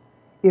lordship.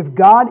 If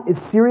God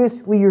is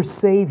seriously your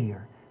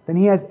Savior, then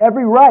He has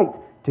every right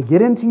to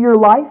get into your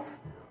life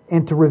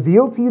and to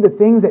reveal to you the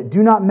things that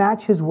do not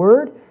match His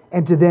Word,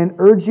 and to then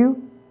urge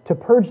you to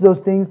purge those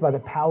things by the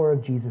power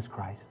of Jesus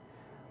Christ.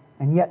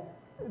 And yet,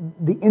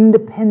 the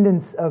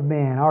independence of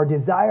man, our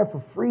desire for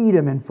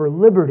freedom and for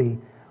liberty,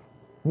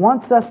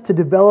 wants us to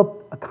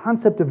develop a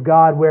concept of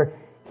God where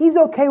He's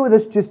okay with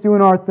us just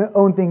doing our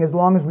own thing as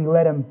long as we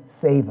let Him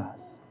save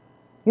us.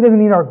 He doesn't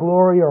need our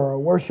glory or our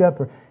worship,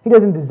 or He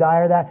doesn't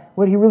desire that.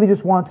 What He really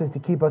just wants is to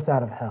keep us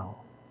out of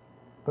hell.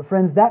 But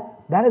friends,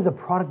 that is a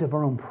product of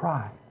our own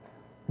pride.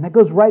 And that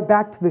goes right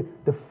back to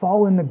the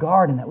fall in the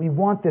garden, that we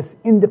want this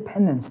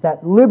independence,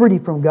 that liberty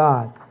from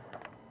God.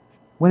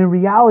 When in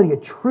reality, a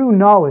true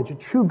knowledge, a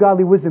true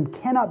godly wisdom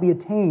cannot be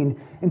attained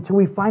until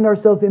we find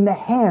ourselves in the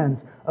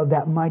hands of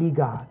that mighty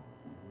God.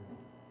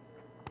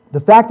 The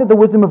fact that the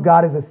wisdom of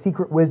God is a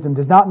secret wisdom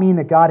does not mean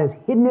that God has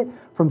hidden it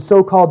from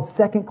so-called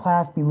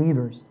second-class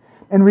believers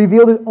and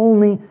revealed it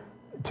only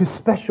to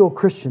special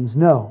Christians.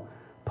 No.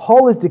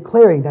 Paul is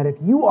declaring that if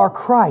you are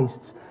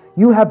Christ's,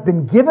 you have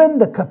been given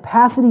the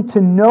capacity to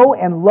know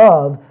and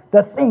love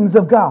the things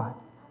of God,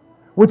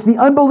 which the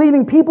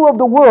unbelieving people of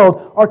the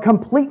world are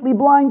completely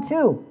blind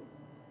to.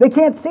 They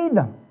can't see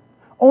them.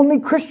 Only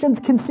Christians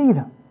can see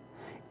them.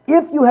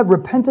 If you have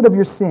repented of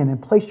your sin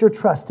and placed your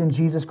trust in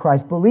Jesus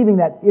Christ, believing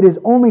that it is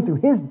only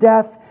through His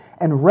death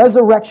and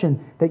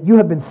resurrection that you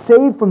have been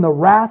saved from the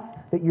wrath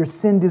that your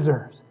sin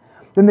deserves,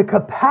 then the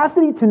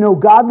capacity to know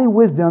godly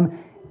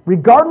wisdom,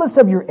 regardless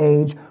of your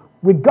age,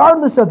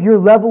 regardless of your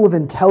level of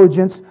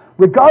intelligence,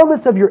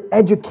 regardless of your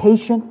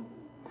education,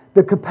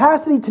 the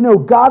capacity to know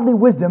godly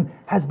wisdom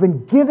has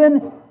been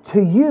given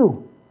to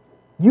you.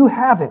 You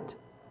have it.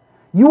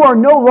 You are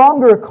no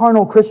longer a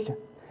carnal Christian.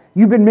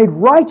 You've been made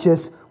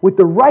righteous with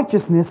the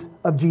righteousness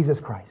of Jesus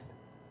Christ.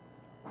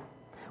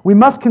 We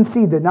must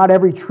concede that not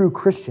every true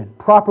Christian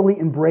properly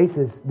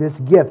embraces this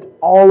gift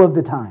all of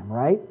the time,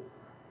 right?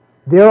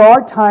 There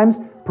are times,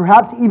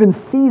 perhaps even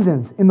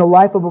seasons in the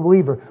life of a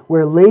believer,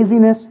 where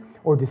laziness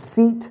or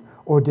deceit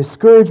or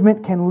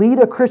discouragement can lead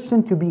a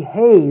Christian to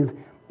behave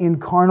in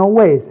carnal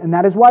ways. And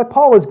that is why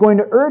Paul is going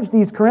to urge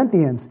these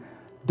Corinthians,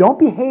 don't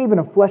behave in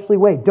a fleshly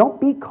way. Don't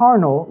be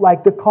carnal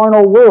like the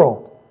carnal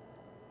world.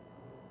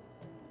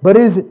 But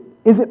is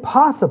it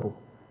possible?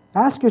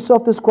 Ask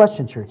yourself this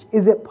question, church.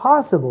 Is it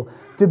possible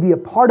to be a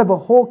part of a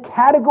whole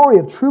category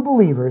of true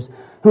believers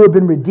who have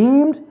been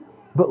redeemed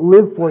but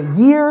live for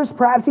years,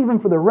 perhaps even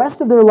for the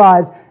rest of their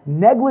lives,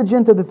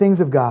 negligent of the things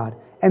of God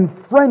and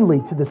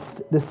friendly to the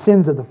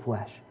sins of the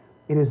flesh?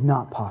 It is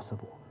not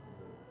possible.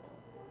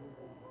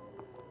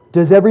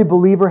 Does every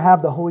believer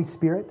have the Holy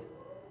Spirit?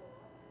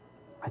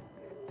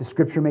 The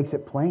Scripture makes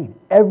it plain.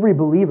 Every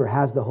believer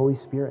has the Holy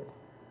Spirit.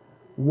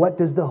 What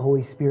does the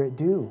Holy Spirit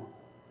do?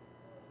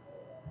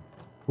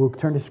 We'll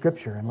turn to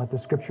Scripture and let the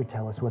Scripture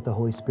tell us what the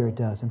Holy Spirit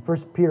does. In 1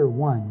 Peter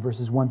 1,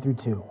 verses 1 through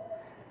 2,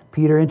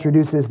 Peter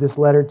introduces this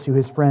letter to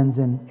his friends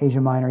in Asia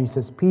Minor. He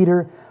says,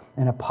 Peter,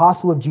 an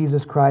apostle of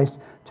Jesus Christ,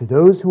 to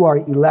those who are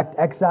elect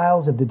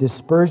exiles of the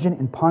dispersion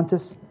in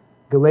Pontus,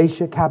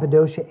 Galatia,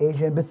 Cappadocia,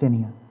 Asia, and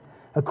Bithynia,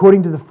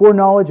 according to the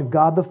foreknowledge of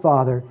God the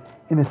Father,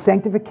 in the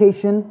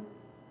sanctification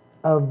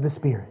of the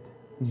Spirit.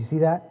 Did you see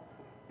that?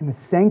 In the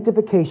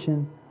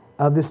sanctification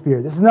of the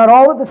Spirit. This is not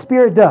all that the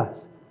Spirit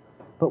does,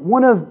 but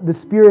one of the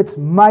Spirit's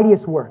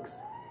mightiest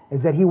works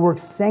is that He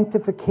works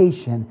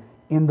sanctification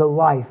in the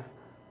life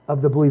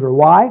of the believer.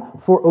 Why?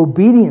 For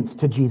obedience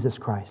to Jesus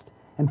Christ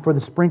and for the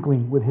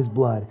sprinkling with His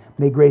blood.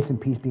 May grace and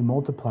peace be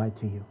multiplied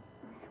to you.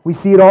 We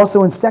see it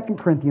also in 2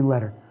 Corinthians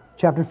letter,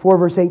 chapter 4,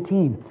 verse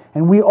 18.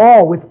 And we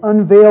all, with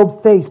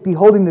unveiled face,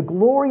 beholding the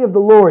glory of the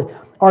Lord,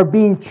 are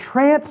being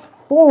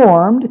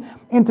transformed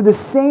into the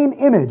same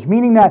image,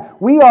 meaning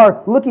that we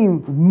are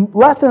looking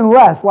less and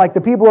less like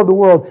the people of the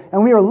world,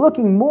 and we are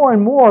looking more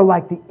and more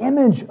like the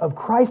image of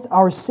Christ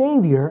our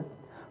Savior,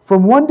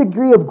 from one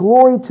degree of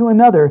glory to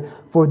another,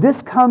 for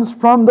this comes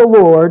from the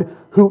Lord,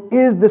 who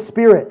is the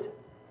Spirit.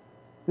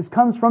 This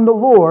comes from the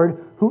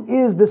Lord, who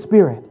is the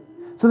Spirit.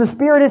 So the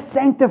Spirit is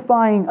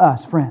sanctifying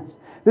us, friends.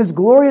 This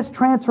glorious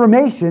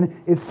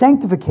transformation is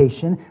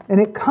sanctification, and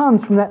it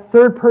comes from that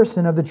third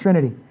person of the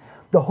Trinity.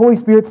 The Holy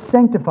Spirit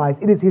sanctifies.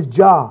 It is His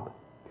job.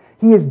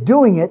 He is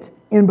doing it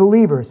in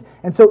believers.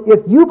 And so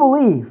if you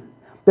believe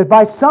that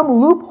by some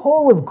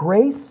loophole of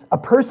grace, a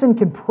person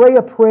can pray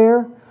a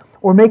prayer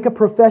or make a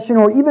profession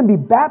or even be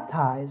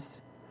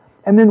baptized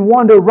and then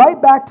wander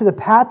right back to the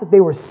path that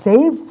they were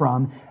saved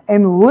from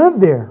and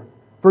live there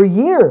for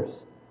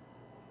years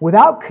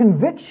without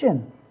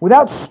conviction,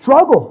 without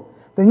struggle,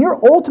 then you're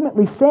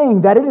ultimately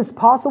saying that it is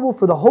possible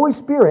for the Holy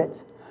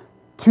Spirit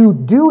to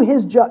do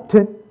His job,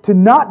 to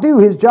not do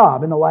His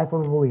job in the life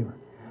of a believer.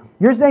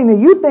 You're saying that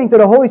you think that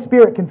a Holy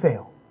Spirit can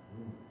fail.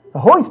 The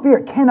Holy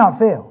Spirit cannot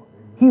fail.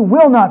 He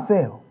will not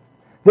fail.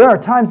 There are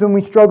times when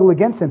we struggle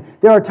against Him.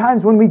 There are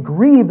times when we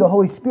grieve the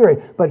Holy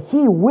Spirit, but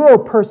He will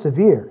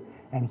persevere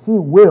and He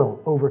will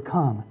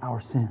overcome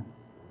our sin.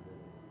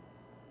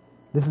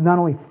 This is not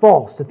only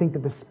false to think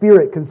that the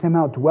Spirit can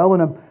somehow dwell in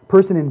a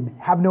person and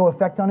have no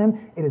effect on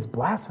him, it is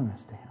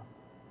blasphemous to Him.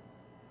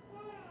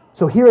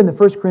 So here in the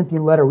 1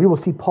 Corinthian letter, we will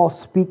see Paul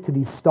speak to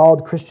these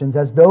stalled Christians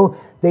as though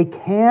they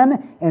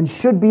can and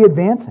should be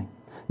advancing,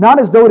 not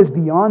as though it is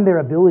beyond their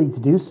ability to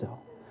do so.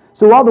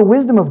 So while the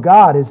wisdom of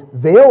God is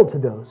veiled to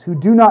those who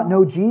do not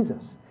know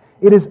Jesus,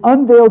 it is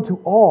unveiled to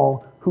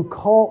all who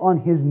call on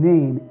his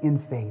name in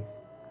faith.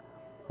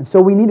 And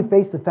so we need to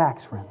face the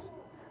facts, friends.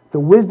 The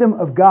wisdom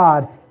of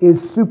God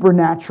is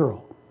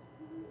supernatural.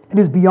 It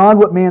is beyond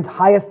what man's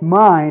highest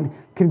mind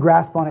can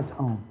grasp on its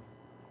own.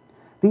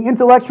 The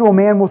intellectual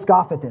man will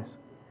scoff at this.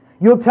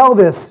 You'll tell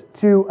this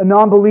to a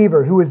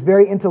non-believer who is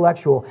very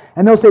intellectual,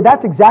 and they'll say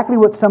that's exactly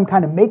what some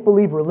kind of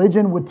make-believe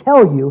religion would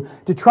tell you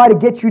to try to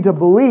get you to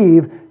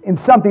believe in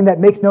something that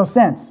makes no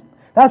sense.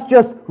 That's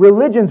just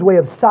religion's way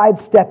of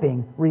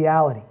sidestepping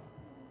reality.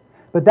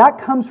 But that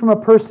comes from a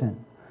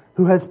person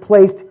who has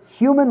placed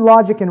human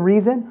logic and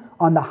reason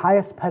on the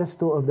highest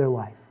pedestal of their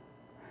life.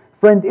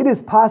 Friend, it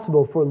is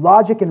possible for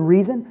logic and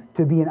reason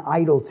to be an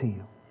idol to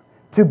you,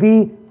 to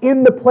be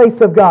in the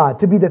place of God,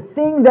 to be the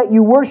thing that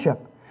you worship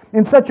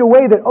in such a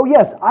way that, oh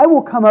yes, I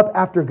will come up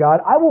after God,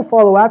 I will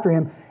follow after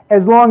him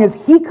as long as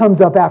he comes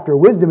up after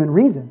wisdom and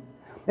reason,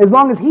 as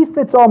long as he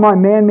fits all my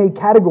man-made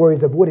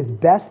categories of what is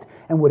best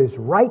and what is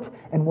right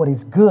and what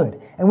is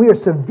good. And we are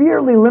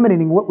severely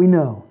limiting what we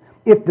know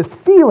if the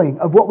ceiling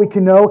of what we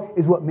can know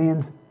is what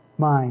man's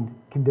mind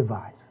can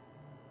devise.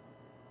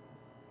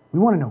 We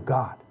want to know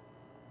God.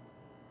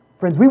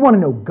 Friends, we want to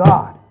know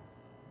God.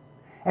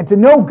 And to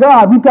know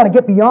God, we've got to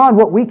get beyond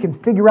what we can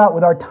figure out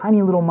with our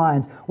tiny little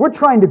minds. We're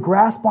trying to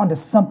grasp onto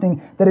something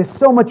that is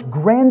so much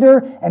grander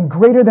and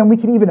greater than we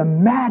can even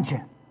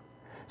imagine.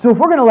 So if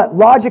we're going to let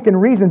logic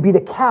and reason be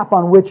the cap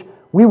on which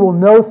we will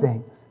know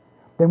things,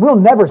 then we'll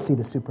never see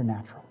the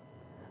supernatural.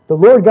 The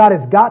Lord God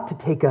has got to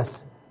take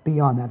us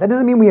beyond that. That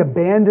doesn't mean we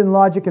abandon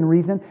logic and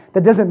reason.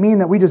 That doesn't mean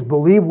that we just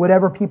believe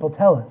whatever people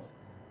tell us.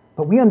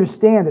 But we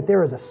understand that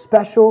there is a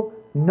special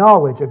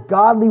knowledge, a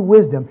godly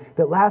wisdom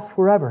that lasts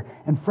forever.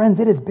 And friends,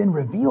 it has been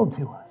revealed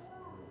to us.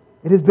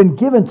 It has been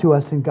given to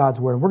us in God's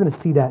Word. We're going to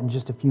see that in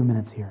just a few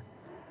minutes here.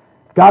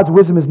 God's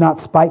wisdom is not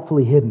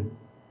spitefully hidden.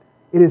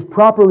 It is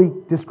properly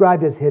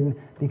described as hidden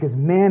because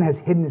man has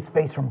hidden his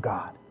face from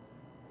God.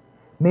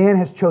 Man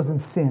has chosen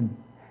sin.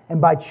 And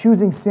by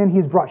choosing sin, he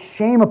has brought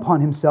shame upon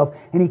himself,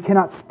 and he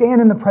cannot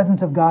stand in the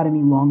presence of God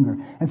any longer.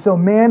 And so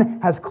man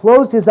has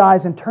closed his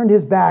eyes and turned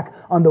his back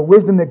on the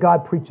wisdom that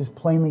God preaches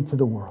plainly to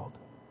the world.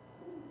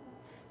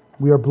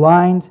 We are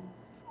blind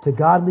to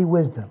godly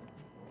wisdom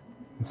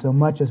in so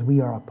much as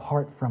we are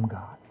apart from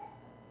God.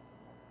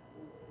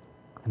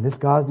 And this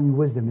godly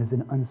wisdom is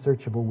an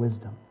unsearchable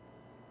wisdom.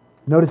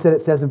 Notice that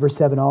it says in verse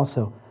 7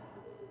 also,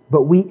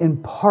 but we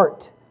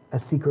impart a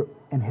secret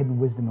and hidden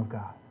wisdom of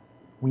God.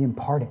 We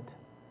impart it.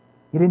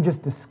 You didn't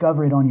just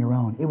discover it on your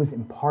own. It was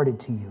imparted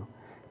to you.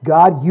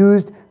 God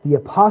used the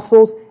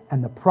apostles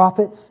and the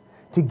prophets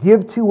to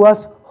give to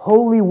us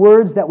holy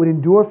words that would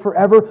endure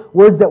forever,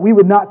 words that we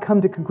would not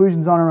come to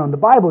conclusions on our own. The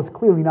Bible is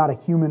clearly not a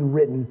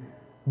human-written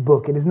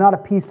book. It is not a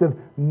piece of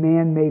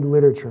man-made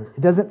literature.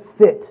 It doesn't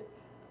fit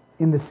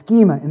in the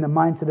schema, in the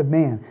mindset of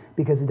man,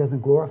 because it doesn't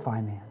glorify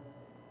man.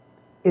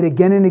 It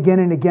again and again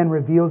and again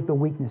reveals the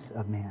weakness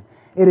of man.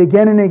 It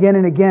again and again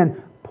and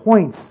again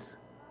points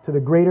to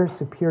the greater,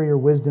 superior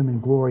wisdom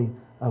and glory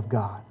of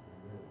God.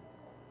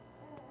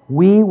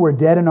 We were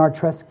dead in our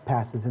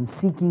trespasses and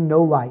seeking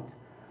no light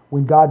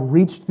when God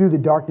reached through the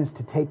darkness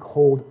to take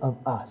hold of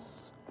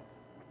us.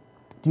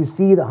 Do you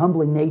see the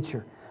humbling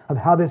nature of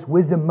how this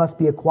wisdom must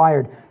be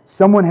acquired?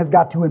 Someone has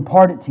got to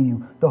impart it to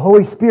you. The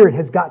Holy Spirit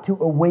has got to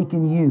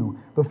awaken you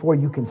before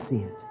you can see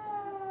it.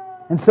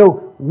 And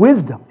so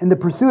wisdom in the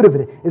pursuit of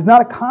it is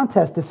not a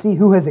contest to see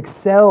who has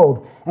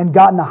excelled and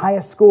gotten the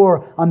highest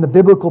score on the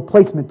biblical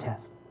placement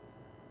test.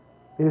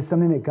 It is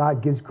something that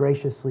God gives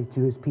graciously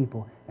to his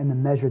people in the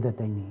measure that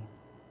they need.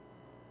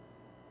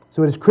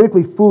 So it is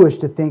critically foolish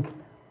to think,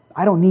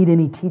 I don't need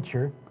any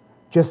teacher,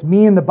 just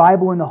me and the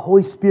Bible and the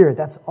Holy Spirit,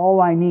 that's all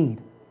I need.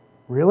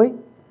 Really?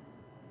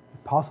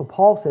 Apostle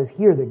Paul says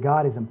here that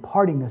God is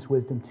imparting this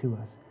wisdom to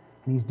us.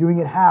 And he's doing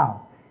it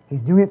how?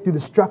 He's doing it through the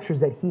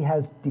structures that he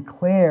has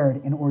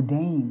declared and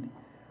ordained.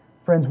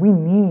 Friends, we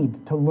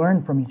need to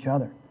learn from each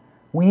other.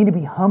 We need to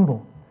be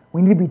humble.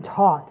 We need to be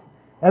taught.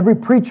 Every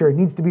preacher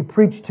needs to be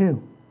preached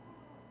to.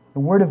 The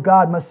Word of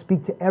God must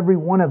speak to every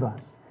one of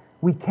us.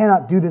 We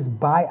cannot do this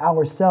by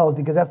ourselves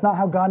because that's not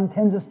how God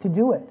intends us to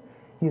do it.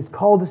 He has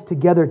called us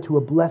together to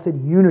a blessed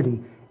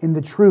unity in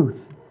the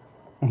truth.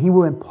 And he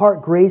will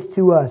impart grace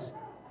to us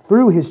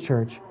through his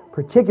church,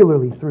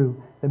 particularly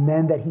through the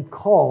men that he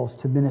calls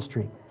to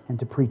ministry and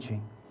to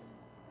preaching.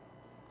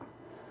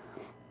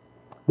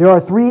 There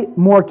are three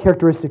more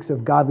characteristics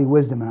of godly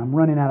wisdom, and I'm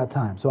running out of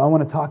time, so I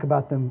want to talk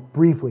about them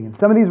briefly. And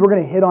some of these we're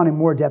going to hit on in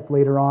more depth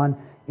later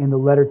on in the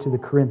letter to the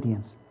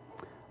Corinthians.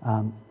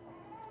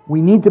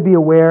 We need to be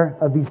aware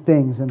of these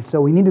things, and so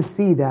we need to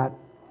see that,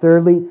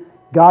 thirdly,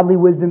 godly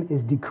wisdom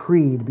is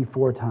decreed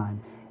before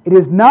time. It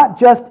is not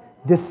just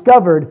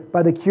discovered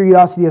by the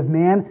curiosity of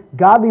man.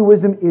 Godly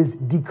wisdom is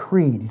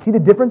decreed. You see the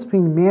difference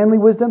between manly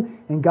wisdom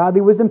and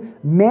godly wisdom?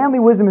 Manly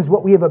wisdom is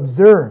what we have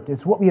observed.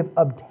 It's what we have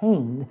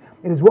obtained.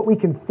 It is what we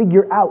can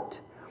figure out.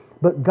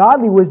 But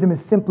godly wisdom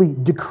is simply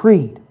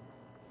decreed.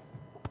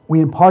 We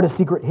impart a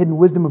secret hidden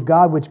wisdom of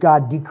God, which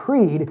God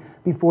decreed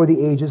before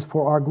the ages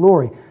for our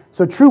glory.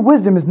 So true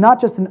wisdom is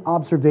not just an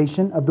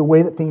observation of the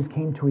way that things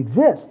came to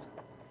exist.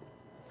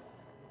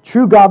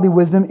 True godly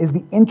wisdom is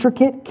the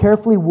intricate,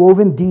 carefully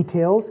woven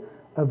details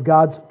of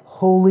God's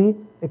holy,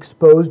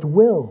 exposed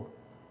will.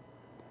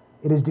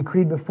 It is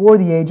decreed before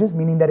the ages,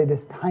 meaning that it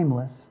is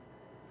timeless,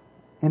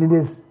 and it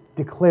is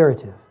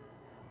declarative.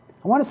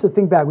 I want us to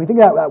think back. We think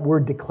about that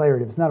word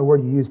declarative. It's not a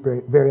word you use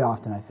very, very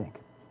often, I think.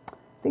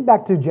 Think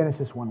back to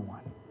Genesis 1:1.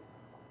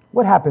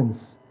 What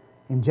happens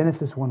in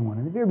Genesis 1:1?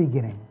 In the very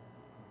beginning,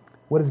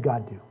 what does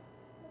God do?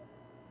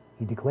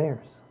 He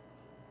declares.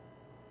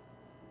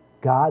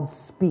 God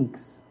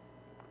speaks.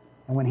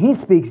 And when he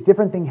speaks,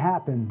 different things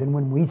happen than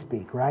when we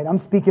speak, right? I'm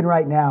speaking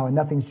right now and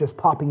nothing's just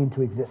popping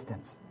into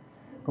existence.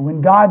 But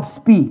when God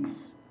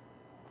speaks,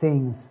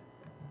 things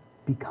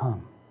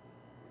become.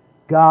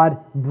 God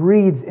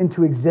breathes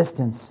into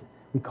existence.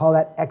 We call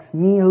that ex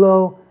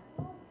nihilo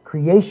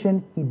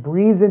creation. He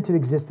breathes into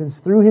existence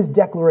through his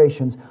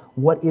declarations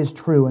what is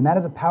true. And that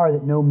is a power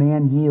that no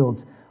man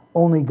yields.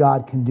 Only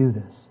God can do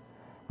this.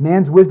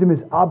 Man's wisdom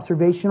is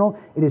observational,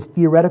 it is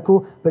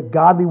theoretical, but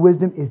godly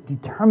wisdom is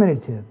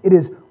determinative. It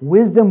is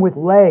wisdom with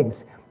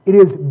legs. It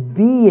is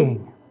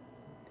being.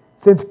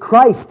 Since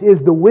Christ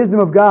is the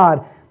wisdom of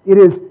God, it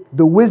is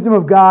the wisdom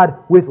of God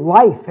with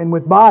life and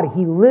with body.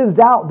 He lives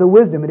out the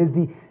wisdom. It is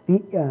the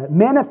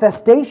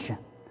manifestation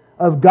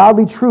of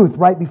godly truth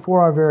right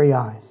before our very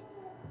eyes.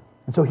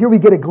 And so here we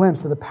get a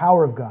glimpse of the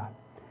power of God.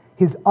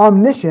 His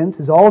omniscience,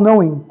 his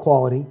all-knowing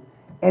quality,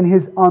 and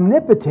his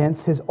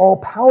omnipotence, his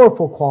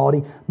all-powerful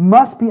quality,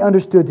 must be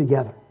understood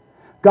together.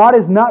 God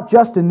is not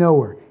just a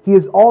knower. He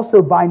is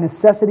also by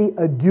necessity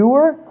a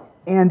doer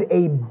and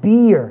a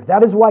beer.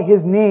 That is why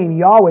his name,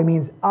 Yahweh,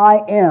 means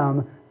I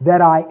am that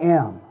I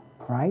am,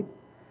 right?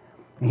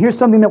 And here's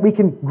something that we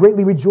can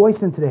greatly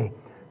rejoice in today.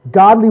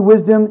 Godly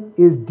wisdom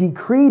is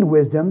decreed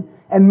wisdom,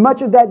 and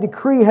much of that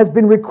decree has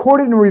been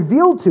recorded and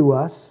revealed to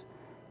us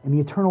in the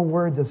eternal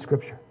words of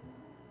Scripture.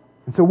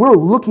 And so we're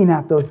looking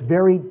at those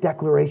very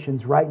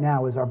declarations right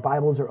now as our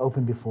Bibles are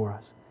open before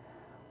us.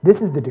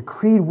 This is the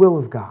decreed will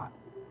of God.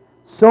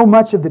 So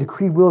much of the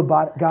decreed will of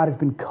God has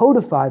been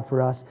codified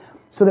for us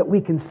so that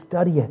we can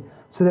study it,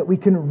 so that we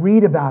can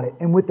read about it.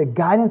 And with the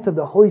guidance of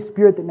the Holy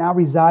Spirit that now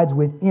resides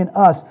within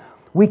us,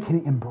 we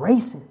can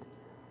embrace it.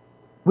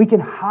 We can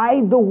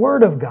hide the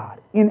Word of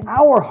God in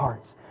our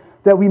hearts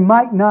that we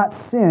might not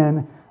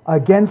sin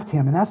against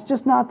Him. And that's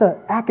just not the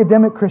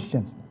academic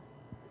Christians.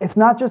 It's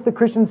not just the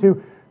Christians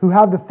who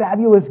have the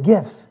fabulous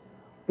gifts.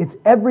 It's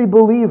every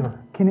believer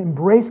can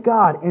embrace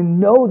God and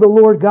know the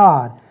Lord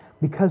God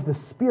because the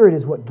Spirit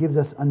is what gives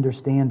us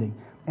understanding.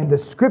 And the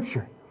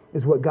Scripture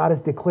is what God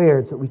has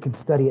declared so that we can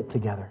study it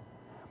together.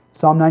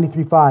 Psalm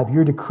 93:5,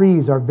 your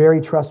decrees are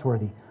very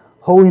trustworthy.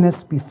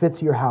 Holiness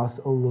befits your house,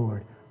 O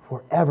Lord,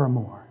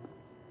 forevermore.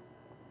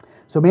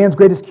 So man's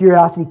greatest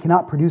curiosity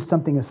cannot produce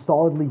something as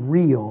solidly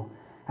real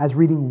as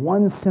reading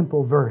one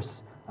simple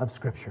verse of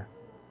Scripture.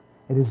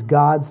 It is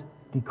God's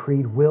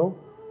decreed will.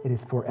 It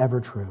is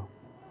forever true.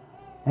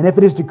 And if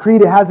it is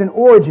decreed, it has an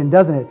origin,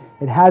 doesn't it?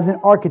 It has an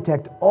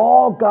architect.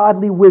 All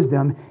godly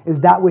wisdom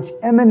is that which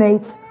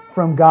emanates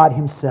from God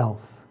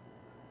himself.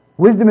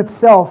 Wisdom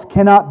itself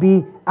cannot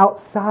be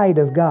outside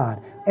of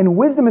God. And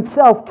wisdom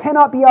itself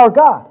cannot be our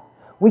God.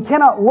 We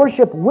cannot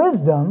worship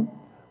wisdom.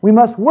 We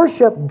must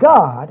worship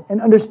God and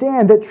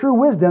understand that true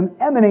wisdom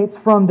emanates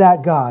from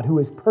that God who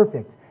is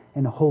perfect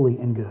and holy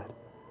and good.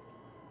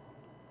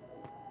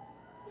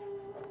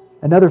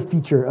 Another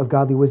feature of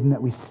godly wisdom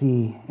that we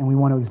see and we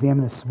want to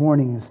examine this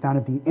morning is found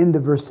at the end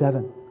of verse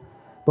 7.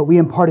 But we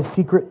impart a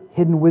secret,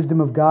 hidden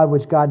wisdom of God,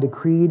 which God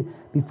decreed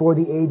before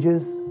the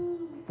ages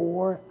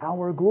for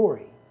our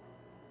glory.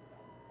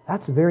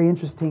 That's a very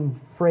interesting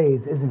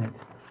phrase, isn't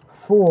it?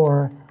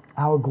 For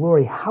our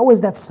glory. How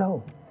is that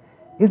so?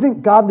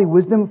 Isn't godly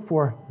wisdom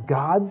for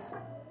God's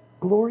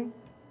glory?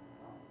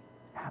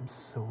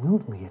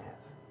 Absolutely it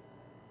is.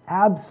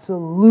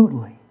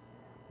 Absolutely.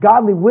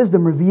 Godly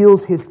wisdom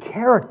reveals his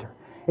character.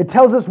 It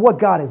tells us what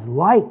God is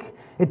like.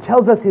 It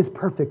tells us his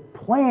perfect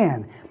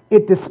plan.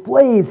 It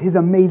displays his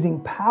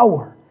amazing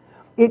power.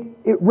 It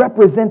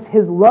represents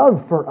his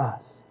love for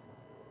us.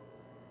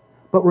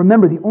 But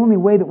remember, the only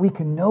way that we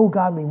can know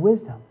godly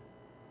wisdom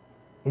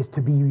is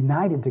to be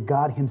united to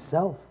God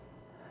himself.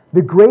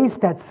 The grace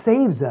that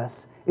saves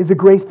us is a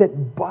grace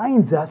that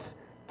binds us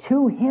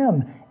to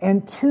him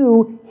and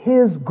to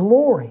his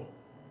glory.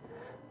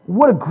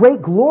 What a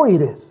great glory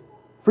it is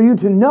for you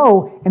to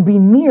know and be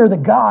near the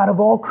God of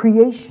all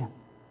creation.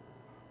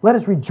 Let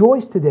us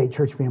rejoice today,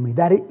 church family,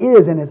 that it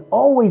is and has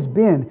always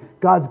been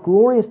God's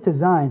glorious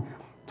design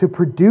to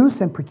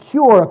produce and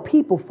procure a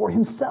people for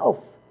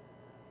himself.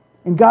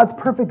 In God's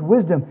perfect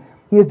wisdom,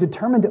 he is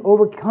determined to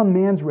overcome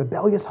man's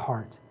rebellious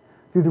heart,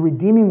 through the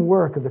redeeming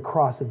work of the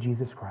cross of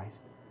Jesus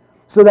Christ.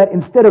 So that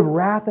instead of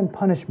wrath and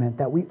punishment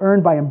that we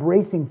earn by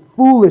embracing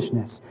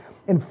foolishness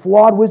and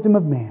flawed wisdom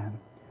of man,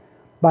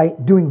 by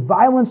doing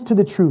violence to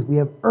the truth, we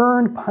have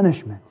earned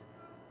punishment.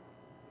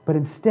 But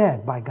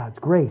instead, by God's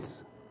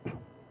grace,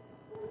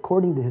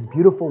 according to his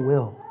beautiful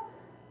will,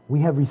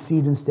 we have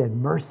received instead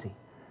mercy.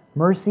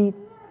 Mercy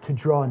to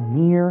draw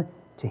near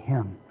to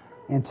him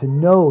and to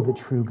know the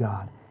true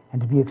God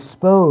and to be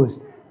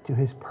exposed to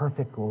his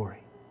perfect glory.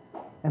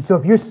 And so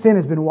if your sin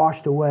has been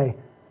washed away,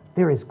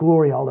 there is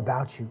glory all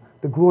about you.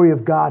 The glory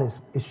of God is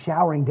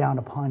showering down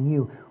upon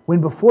you.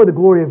 When before the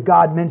glory of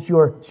God meant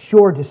your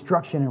sure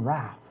destruction and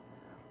wrath,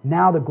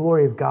 now the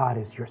glory of God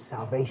is your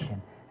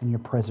salvation and your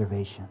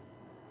preservation.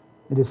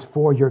 It is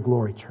for your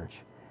glory, church.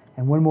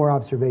 And one more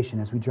observation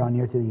as we draw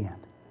near to the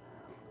end.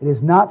 It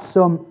is not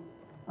so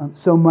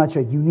much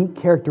a unique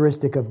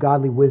characteristic of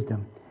godly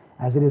wisdom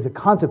as it is a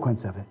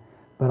consequence of it,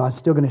 but I'm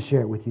still going to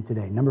share it with you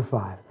today. Number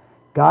 5,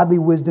 godly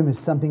wisdom is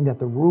something that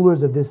the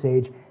rulers of this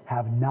age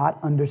have not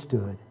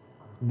understood,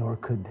 nor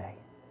could they.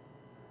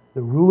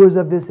 The rulers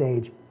of this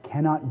age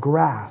cannot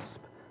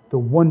grasp the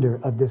wonder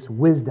of this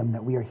wisdom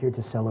that we are here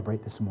to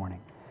celebrate this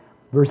morning.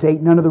 Verse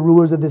 8, none of the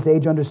rulers of this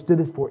age understood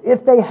this, for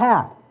if they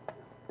had,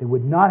 they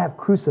would not have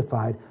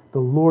crucified the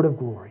Lord of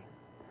glory.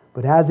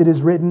 But as it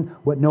is written,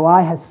 what no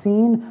eye has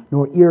seen,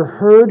 nor ear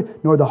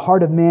heard, nor the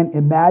heart of man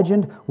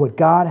imagined, what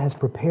God has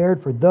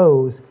prepared for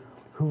those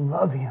who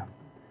love him.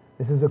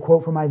 This is a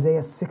quote from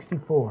Isaiah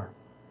 64.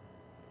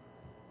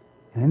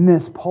 And in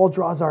this, Paul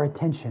draws our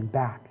attention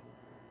back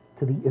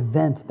to the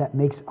event that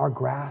makes our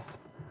grasp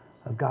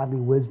of godly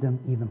wisdom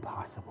even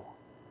possible,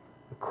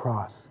 the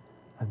cross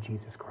of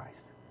Jesus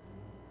Christ.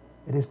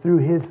 It is through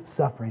his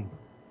suffering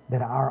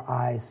that our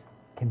eyes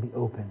can be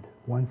opened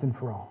once and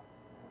for all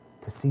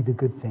to see the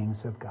good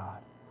things of God.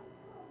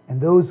 And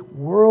those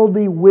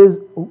worldly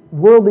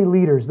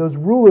leaders, those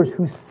rulers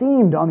who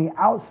seemed on the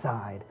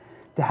outside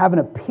to have an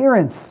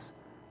appearance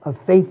of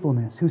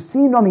faithfulness, who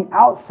seemed on the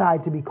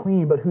outside to be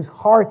clean, but whose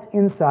hearts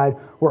inside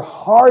were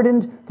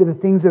hardened to the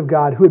things of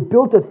God, who had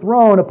built a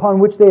throne upon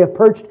which they have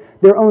perched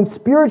their own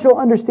spiritual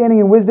understanding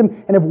and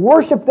wisdom and have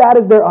worshiped that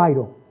as their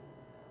idol.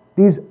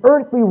 These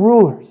earthly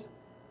rulers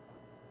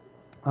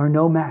are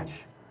no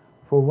match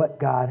for what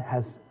God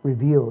has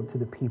revealed to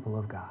the people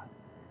of God.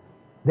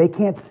 They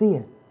can't see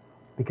it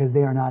because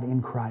they are not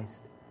in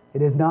Christ.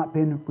 It has not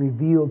been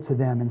revealed to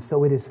them, and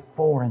so it is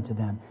foreign to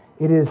them.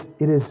 It is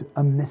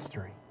a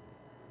mystery.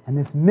 And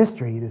this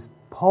mystery, it is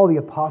Paul the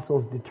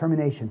Apostle's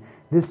determination,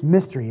 this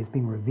mystery is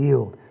being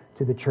revealed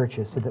to the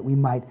churches so that we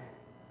might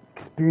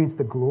experience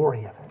the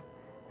glory of it,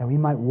 that we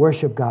might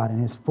worship God in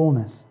his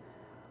fullness.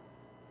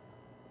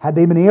 Had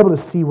they been able to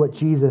see what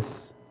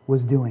Jesus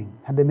was doing,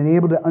 had they been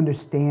able to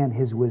understand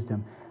his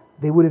wisdom,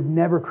 they would have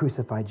never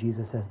crucified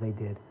Jesus as they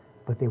did,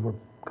 but they were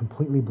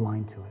completely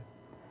blind to it.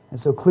 And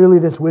so clearly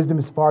this wisdom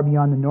is far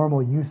beyond the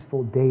normal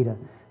useful data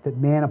that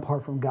man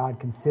apart from God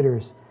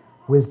considers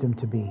wisdom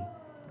to be.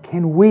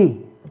 Can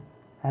we,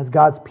 as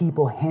God's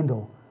people,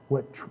 handle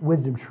what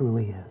wisdom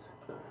truly is?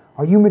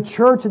 Are you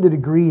mature to the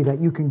degree that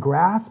you can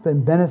grasp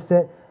and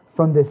benefit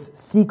from this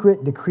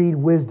secret decreed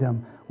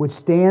wisdom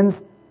which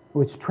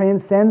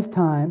transcends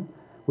time,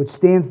 which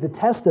stands the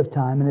test of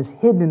time, and is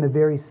hidden in the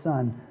very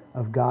Son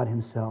of God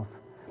himself?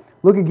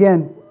 Look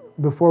again,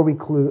 before we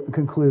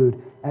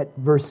conclude, at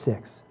verse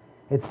 6.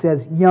 It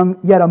says,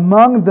 yet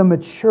among the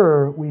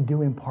mature we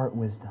do impart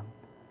wisdom.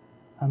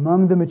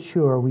 Among the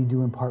mature we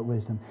do impart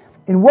wisdom.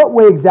 In what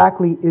way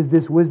exactly is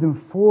this wisdom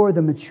for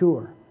the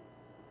mature?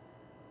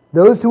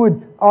 Those who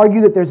would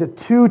argue that there's a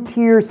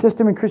two-tier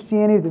system in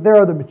Christianity, that there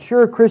are the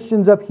mature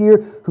Christians up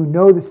here who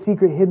know the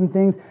secret hidden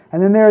things,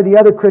 and then there are the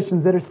other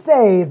Christians that are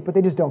saved, but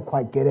they just don't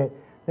quite get it.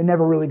 They're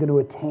never really going to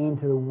attain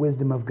to the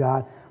wisdom of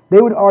God.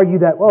 They would argue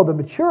that, well, the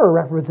mature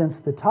represents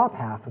the top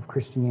half of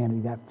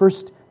Christianity, that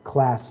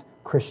first-class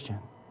Christian.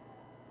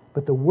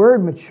 But the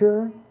word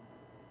mature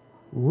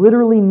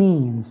literally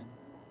means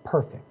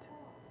perfect.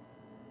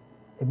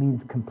 It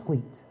means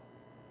complete.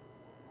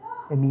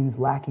 It means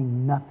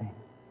lacking nothing.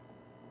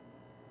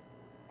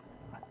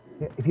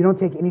 If you don't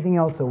take anything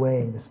else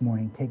away this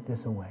morning, take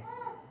this away.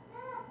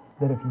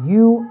 That if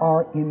you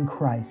are in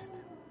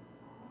Christ,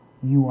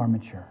 you are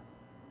mature.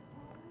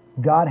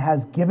 God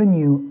has given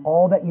you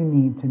all that you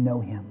need to know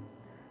him.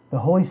 The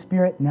Holy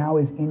Spirit now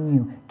is in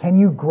you. Can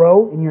you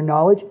grow in your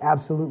knowledge?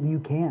 Absolutely you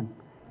can.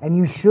 And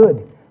you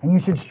should. And you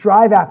should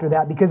strive after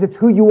that because it's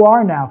who you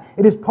are now.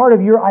 It is part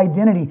of your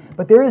identity.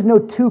 But there is no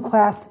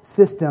two-class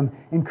system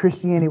in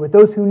Christianity with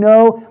those who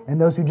know and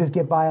those who just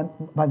get by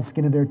the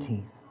skin of their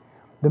teeth.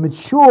 The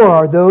mature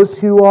are those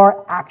who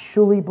are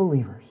actually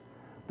believers.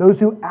 Those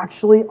who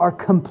actually are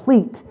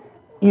complete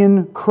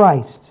in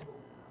Christ.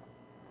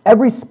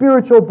 Every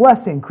spiritual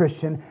blessing,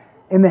 Christian,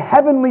 in the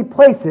heavenly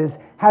places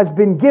has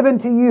been given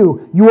to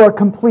you. You are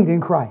complete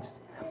in Christ.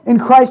 In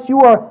Christ,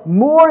 you are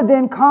more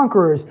than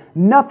conquerors.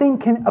 Nothing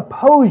can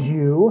oppose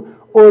you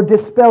or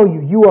dispel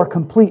you. You are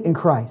complete in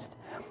Christ.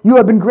 You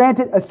have been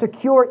granted a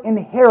secure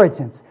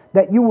inheritance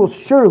that you will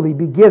surely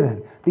be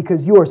given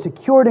because you are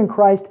secured in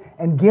Christ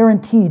and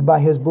guaranteed by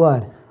his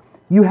blood.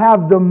 You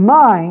have the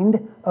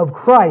mind of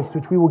Christ,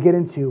 which we will get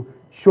into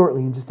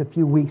shortly in just a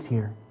few weeks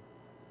here.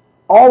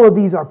 All of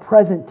these are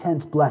present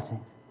tense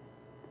blessings.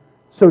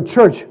 So,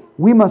 church,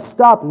 we must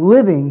stop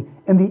living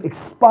in the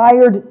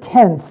expired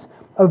tense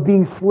of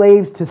being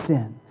slaves to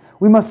sin.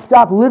 We must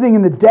stop living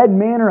in the dead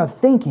manner of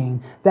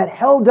thinking that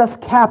held us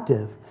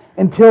captive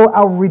until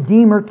our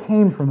Redeemer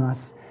came from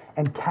us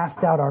and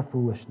cast out our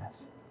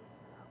foolishness.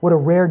 What a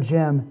rare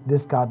gem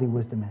this godly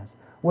wisdom is.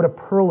 What a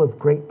pearl of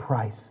great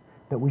price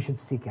that we should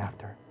seek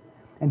after.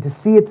 And to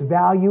see its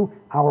value,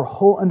 our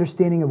whole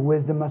understanding of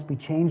wisdom must be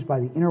changed by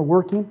the inner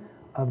working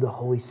of the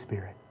Holy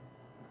Spirit.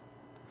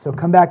 So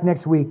come back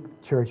next week,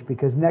 church,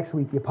 because next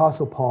week the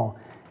Apostle Paul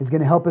is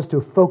going to help us to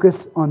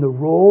focus on the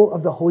role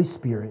of the Holy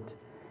Spirit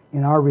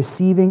in our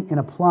receiving and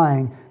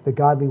applying the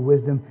godly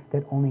wisdom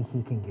that only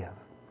he can give.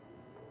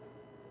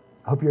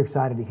 I hope you're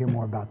excited to hear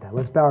more about that.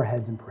 Let's bow our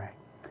heads and pray.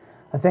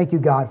 I thank you,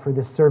 God, for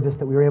this service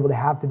that we were able to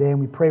have today, and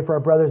we pray for our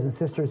brothers and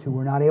sisters who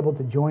were not able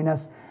to join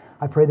us.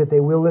 I pray that they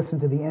will listen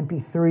to the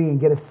MP3 and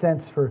get a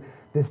sense for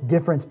this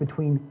difference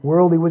between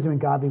worldly wisdom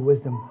and godly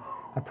wisdom.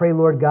 I pray,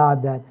 Lord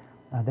God,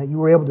 that you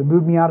were able to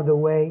move me out of the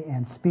way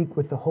and speak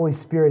with the Holy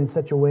Spirit in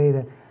such a way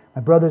that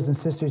my brothers and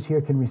sisters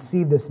here can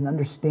receive this and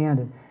understand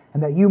it,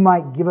 and that you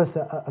might give us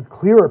a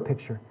clearer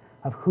picture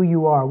of who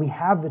you are. We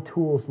have the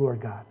tools, Lord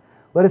God.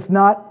 Let us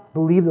not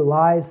believe the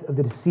lies of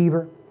the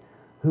deceiver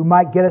who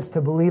might get us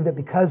to believe that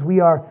because we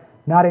are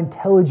not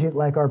intelligent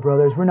like our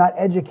brothers, we're not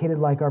educated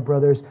like our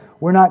brothers,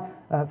 we're not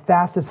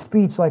fast of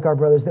speech like our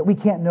brothers, that we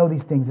can't know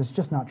these things. It's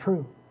just not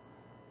true.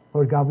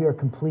 Lord God, we are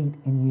complete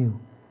in you.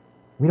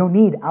 We don't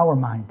need our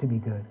mind to be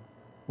good.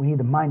 We need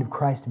the mind of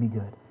Christ to be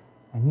good.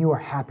 And you are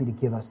happy to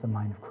give us the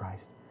mind of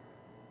Christ.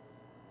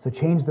 So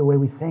change the way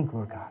we think,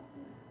 Lord God.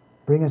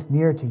 Bring us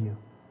near to you.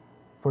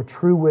 For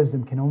true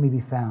wisdom can only be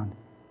found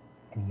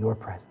in your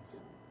presence.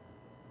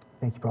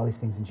 Thank you for all these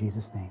things in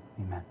Jesus' name.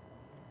 Amen.